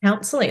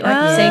counselling, seeing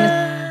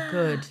us.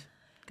 Good.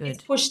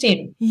 It's pushed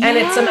him. Yes. And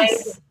it's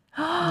amazing.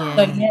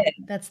 So,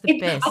 that's the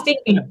best. I think,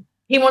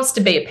 he wants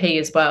to be a P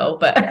as well,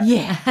 but he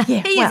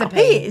is a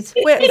P. He is.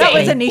 That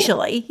was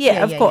initially,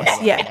 of course.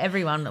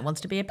 Everyone that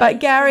wants to be a P.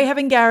 But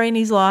having Gary in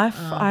his life,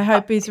 I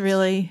hope is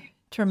really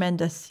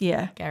tremendous.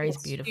 Yeah, Gary's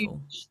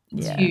beautiful.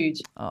 It's huge.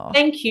 Oh.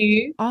 Thank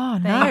you. Oh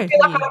no, I feel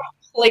like I'm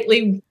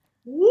completely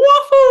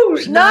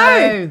waffled.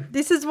 No,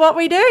 this is what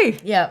we do.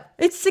 Yeah,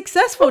 it's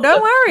successful.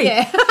 Don't worry.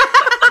 Yeah,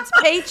 it's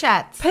P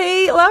chats.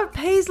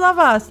 Peas love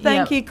us.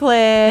 Thank you,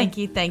 Claire.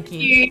 Thank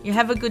you. You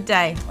have a good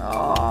day.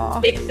 Oh,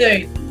 speak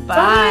soon.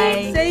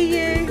 Bye. See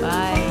you.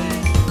 Bye.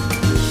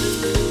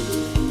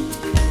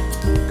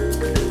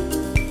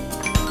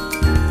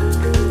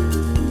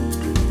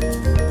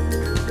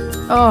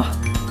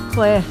 Oh,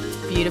 Claire.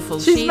 Beautiful.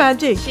 She's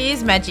magic. She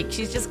is magic.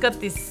 She's just got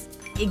this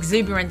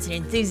exuberance and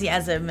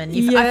enthusiasm, and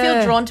I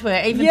feel drawn to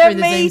her even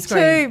through the Zoom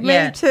screen.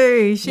 Me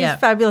too. She's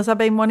fabulous. I've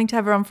been wanting to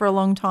have her on for a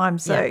long time,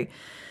 so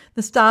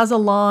the stars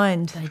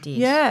aligned. They did.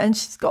 Yeah, and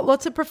she's got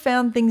lots of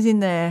profound things in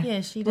there. Yeah,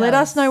 she does. Let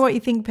us know what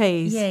you think,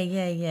 Peas.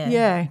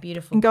 Yeah.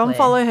 Beautiful. And go and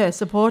follow her.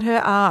 Support her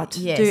art.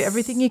 Yes. Do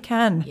everything you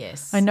can.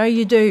 Yes. I know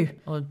you do.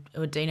 Or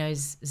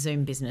Dino's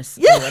Zoom business.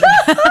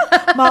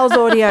 Miles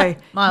Audio.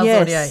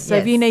 Audio. So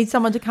if you need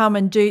someone to come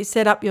and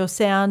set up your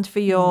sound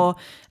for your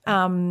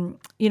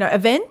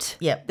event,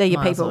 they're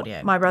your Miles people.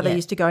 Audio. My brother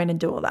used to go in and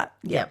do all that.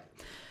 Yep.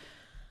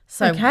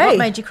 So what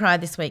made you cry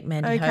this week,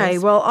 Mandy? Okay,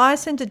 well, I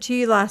sent it to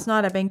you last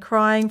night. I've been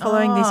crying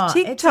following this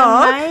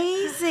TikTok.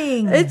 It's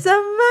amazing. It's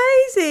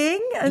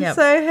amazing. And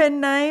so her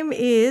name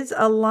is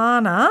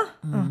Alana.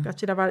 Oh, gosh,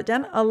 did I write it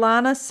down?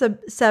 Alana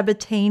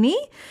Sabatini.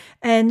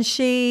 And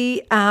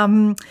she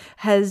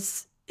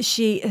has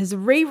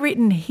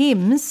rewritten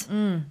hymns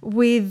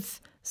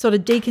with sort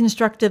of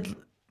deconstructed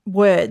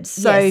words.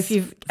 So Yes, if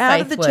you're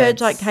out of the faith church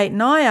words. like Kate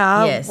and I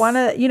are, Yes. one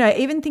of,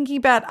 even thinking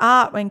about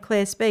art when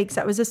Claire speaks,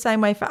 that was the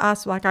same way for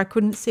us. Like I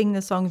couldn't sing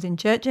the songs in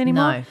church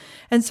anymore. No.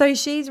 And so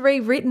she's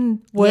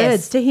rewritten words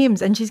Yes. to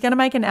hymns and she's going to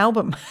make an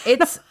album.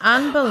 It's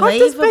I've just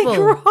unbelievable.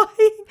 been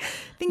crying,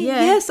 thinking,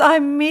 Yeah. yes, I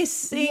miss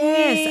singing.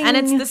 Yes, and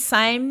it's the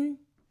same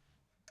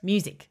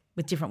music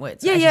with different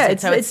words. Yeah, as you yeah, said.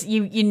 it's- So it's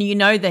you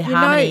know the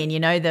harmony and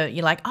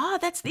you're like, oh,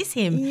 that's this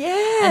hymn.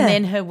 Yeah. And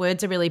then her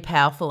words are really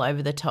powerful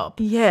over the top.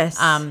 Yes.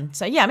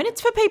 So yeah, I mean,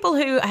 it's for people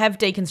who have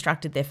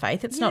deconstructed their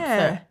faith. It's not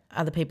Yeah. for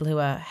other people who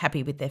are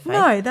happy with their faith.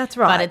 No, that's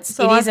right. But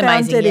So it I is found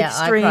amazing. it Yeah,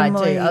 I cried too.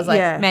 extremely- I was like,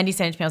 yeah. Mandy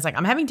sent it to me. I was like,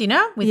 I'm having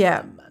dinner with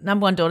Yeah.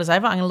 number one daughter's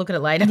over. I'm going to look at it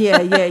later.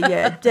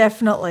 yeah,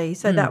 definitely.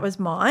 So that was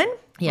mine.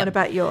 Yeah. What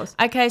about yours?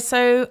 Okay,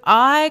 so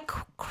I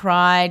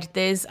cried.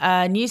 There's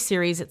a new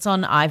series. It's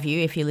on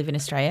iView if you live in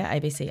Australia,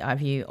 ABC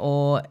iView,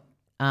 or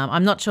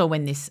I'm not sure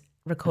when this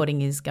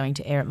recording is going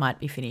to air. It might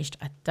be finished.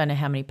 I don't know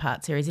how many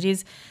part series it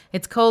is.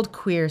 It's called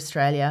Queer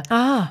Australia.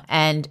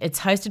 And it's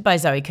hosted by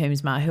Zoe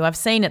Coombsma, who I've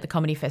seen at the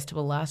Comedy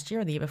Festival last year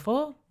or the year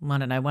before. I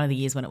don't know, one of the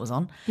years when it was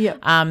on. Yeah.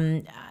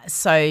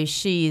 So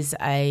she's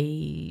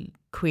a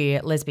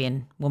queer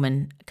lesbian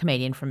woman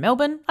comedian from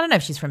Melbourne. I don't know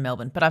if she's from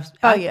Melbourne, but I just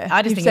You've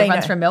think seen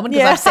everyone's her. from Melbourne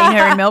because Yeah. I've seen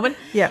her in Melbourne.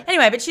 Yeah.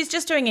 Anyway, but she's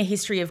just doing a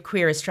history of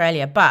Queer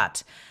Australia,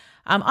 but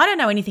I don't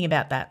know anything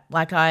about that.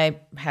 Like I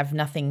have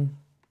nothing.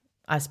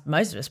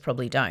 Most of us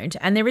probably don't,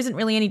 and there isn't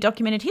really any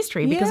documented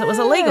history because it was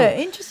illegal.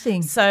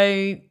 Interesting.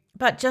 So,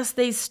 but just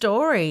these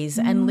stories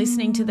and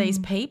listening to these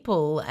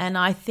people, and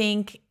I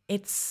think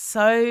it's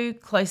so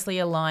closely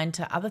aligned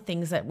to other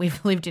things that we've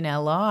lived in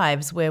our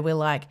lives where we're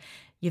like,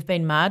 you've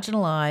been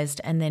marginalised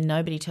and then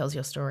nobody tells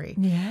your story.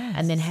 Yes.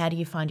 And then how do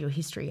you find your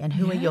history and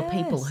who are your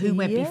people? Who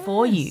went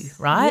before you,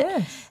 right?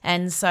 Yes.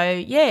 And so,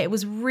 yeah, it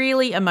was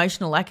really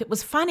emotional. Like it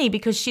was funny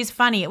because she's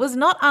funny. It was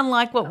not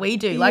unlike what we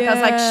do. Like I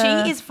was like,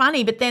 she is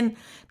funny. But then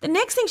the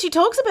next thing she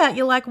talks about,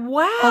 you're like,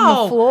 wow.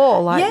 On the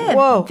floor, like, yeah,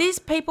 whoa. these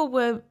people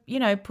were,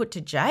 put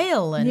to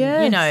jail and,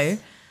 Yes.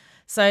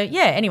 So,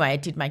 yeah, anyway,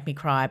 it did make me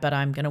cry, but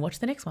I'm going to watch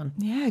the next one.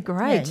 Yeah,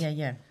 great.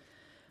 Yeah.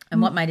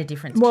 And what made a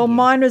difference Well, to you?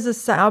 mine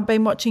was I've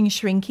been watching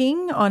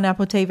Shrinking on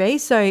Apple TV.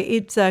 So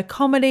it's a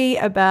comedy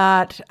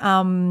about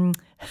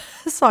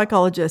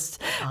psychologists.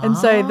 And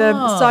so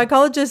the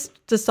psychologist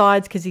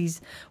decides because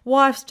his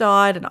wife's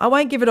died, and I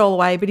won't give it all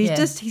away, but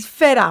he's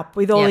fed up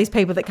with all these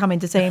people that come in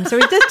to see him. So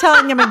he's just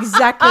telling them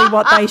exactly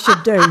what they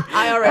should do.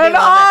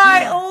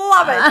 I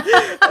love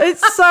it.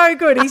 It's so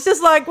good. He's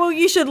just like, well,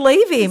 you should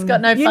leave him. He's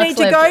got no you fucks need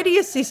to left. go to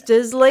your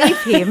sisters,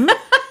 leave him.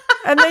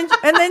 And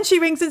then she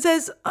rings and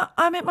says,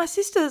 I'm at my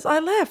sister's, I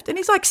left. And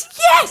he's like,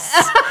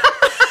 yes!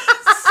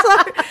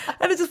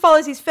 And it just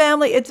follows his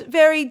family. It's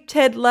very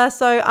Ted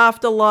Lasso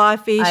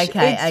afterlife-ish.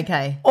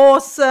 Okay.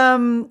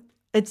 Awesome.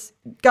 It's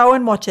go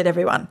and watch it,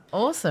 everyone.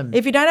 Awesome.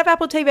 If you don't have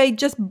Apple TV,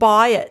 just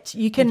buy it.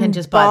 You can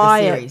just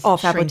buy the it series,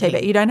 off Apple Shrinking.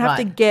 TV. You don't have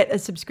to Right. get a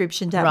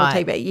subscription to Apple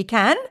Right. TV. You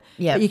can,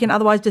 Yep. but you can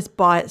otherwise just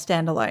buy it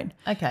standalone.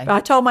 Okay. But I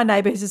told my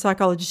neighbour who's a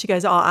psychologist, she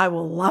goes, I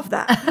will love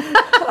that.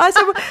 I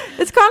said, well,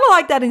 it's kind of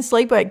like that in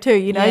sleep work too,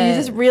 You Yeah.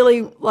 just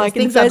really, like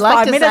in the things I'd first like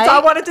 5 to minutes, say. I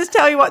want to just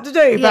tell you what to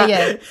do. But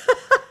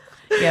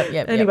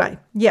Yep. anyway,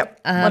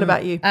 what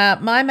about you?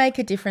 My make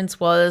a difference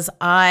was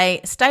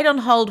I stayed on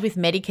hold with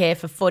Medicare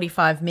for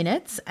 45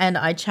 minutes and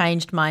I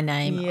changed my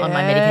name on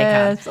my Medicare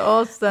card. Yes,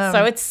 awesome.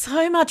 So it's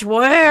so much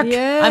work.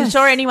 Yes. I'm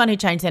sure anyone who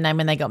changed their name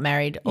when they got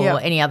married or Yep.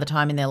 any other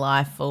time in their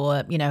life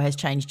or, has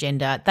changed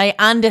gender, they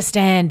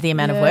understand the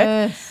amount of work.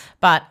 Yes.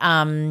 But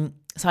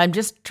so I'm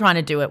just trying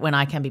to do it when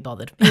I can be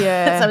bothered.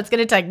 Yeah. So it's going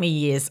to take me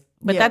years.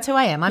 But Yep. that's who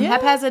I am. I'm Yeah.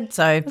 haphazard.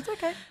 So That's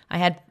okay. I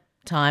had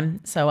time,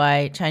 so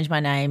I changed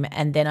my name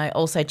and then I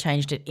also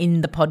changed it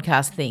in the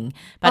podcast thing.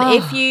 But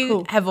if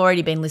you have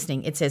already been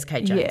listening, it says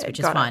Kate Jones, Yeah, which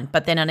is got it. fine.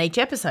 But then on each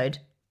episode,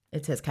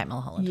 it says Kate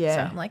Mulholland. Yeah.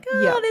 So I'm like,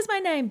 Yeah. there's my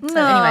name. So anyway,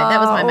 that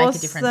was my make a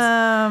difference.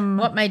 Awesome.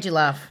 What made you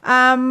laugh?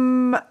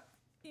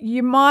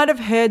 You might have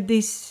heard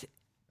this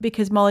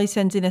because Molly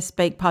sends in a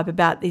speak pipe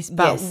about this,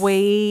 but Yes.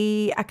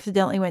 we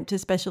accidentally went to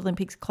Special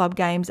Olympics club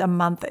games a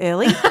month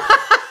early.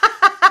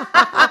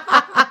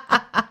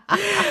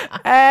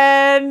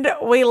 And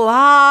we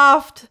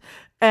laughed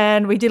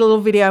and we did a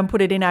little video and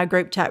put it in our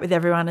group chat with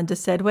everyone and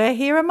just said, we're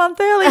here a month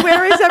early.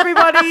 Where is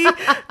everybody?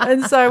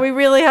 And so we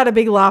really had a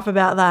big laugh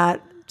about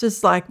that.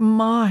 Just like,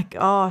 my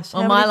gosh,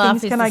 Well, how my many laugh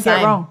things is can the I get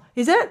same. wrong?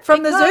 Is it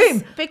from the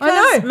Zoom? Because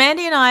I know.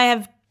 Mandy and I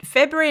have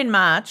February and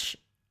March.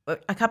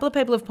 A couple of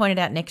people have pointed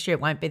out next year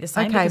it won't be the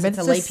same Okay, because but it's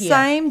it's a the leap year.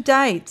 same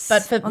dates.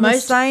 But for on the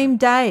most- same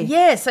day.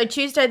 Yeah, so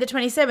Tuesday the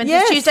 27th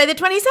Yes. is Tuesday the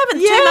 27th, 2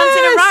 Yes. months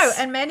in a row.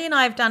 And Mandy and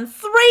I have done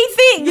 3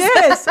 things.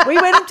 Yes, we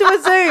went into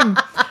a Zoom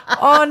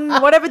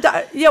on whatever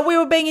day. Yeah, we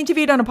were being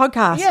interviewed on a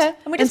podcast. Yeah,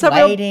 and we're just so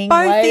waiting, we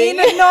were both waiting. in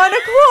at 9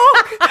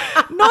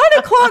 o'clock. 9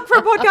 o'clock for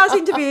a podcast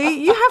interview.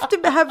 You have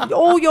to have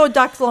all your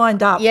ducks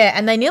lined up. Yeah,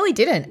 and they nearly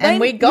didn't. They- And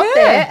we got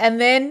yeah. there and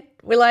then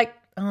we're like,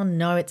 oh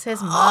no, it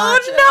says March.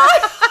 Oh,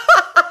 no.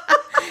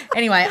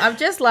 Anyway, I've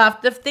just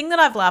laughed. The thing that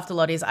I've laughed a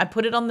lot is I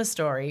put it on the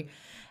story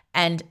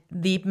and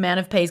the amount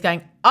of P's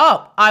going,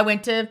 oh, I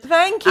went to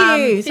Thank you.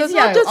 physio. So it's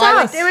not just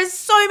us. There is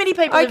so many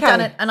people who've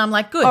done it, and I'm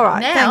like, good. All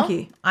right, now thank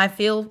you. I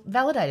feel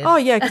validated. Oh,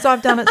 yeah, because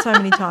I've done it so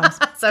many times.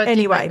 So it did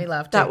anyway, make me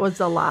laugh too. that was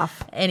a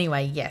laugh.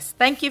 Anyway, yes.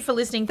 Thank you for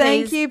listening,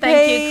 Thank please. you,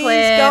 Thank Peas. you,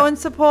 Claire. Go and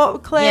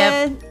support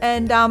Claire. Yep.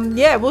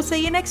 And, we'll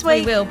see you next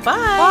week. We will.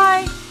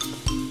 Bye. Bye.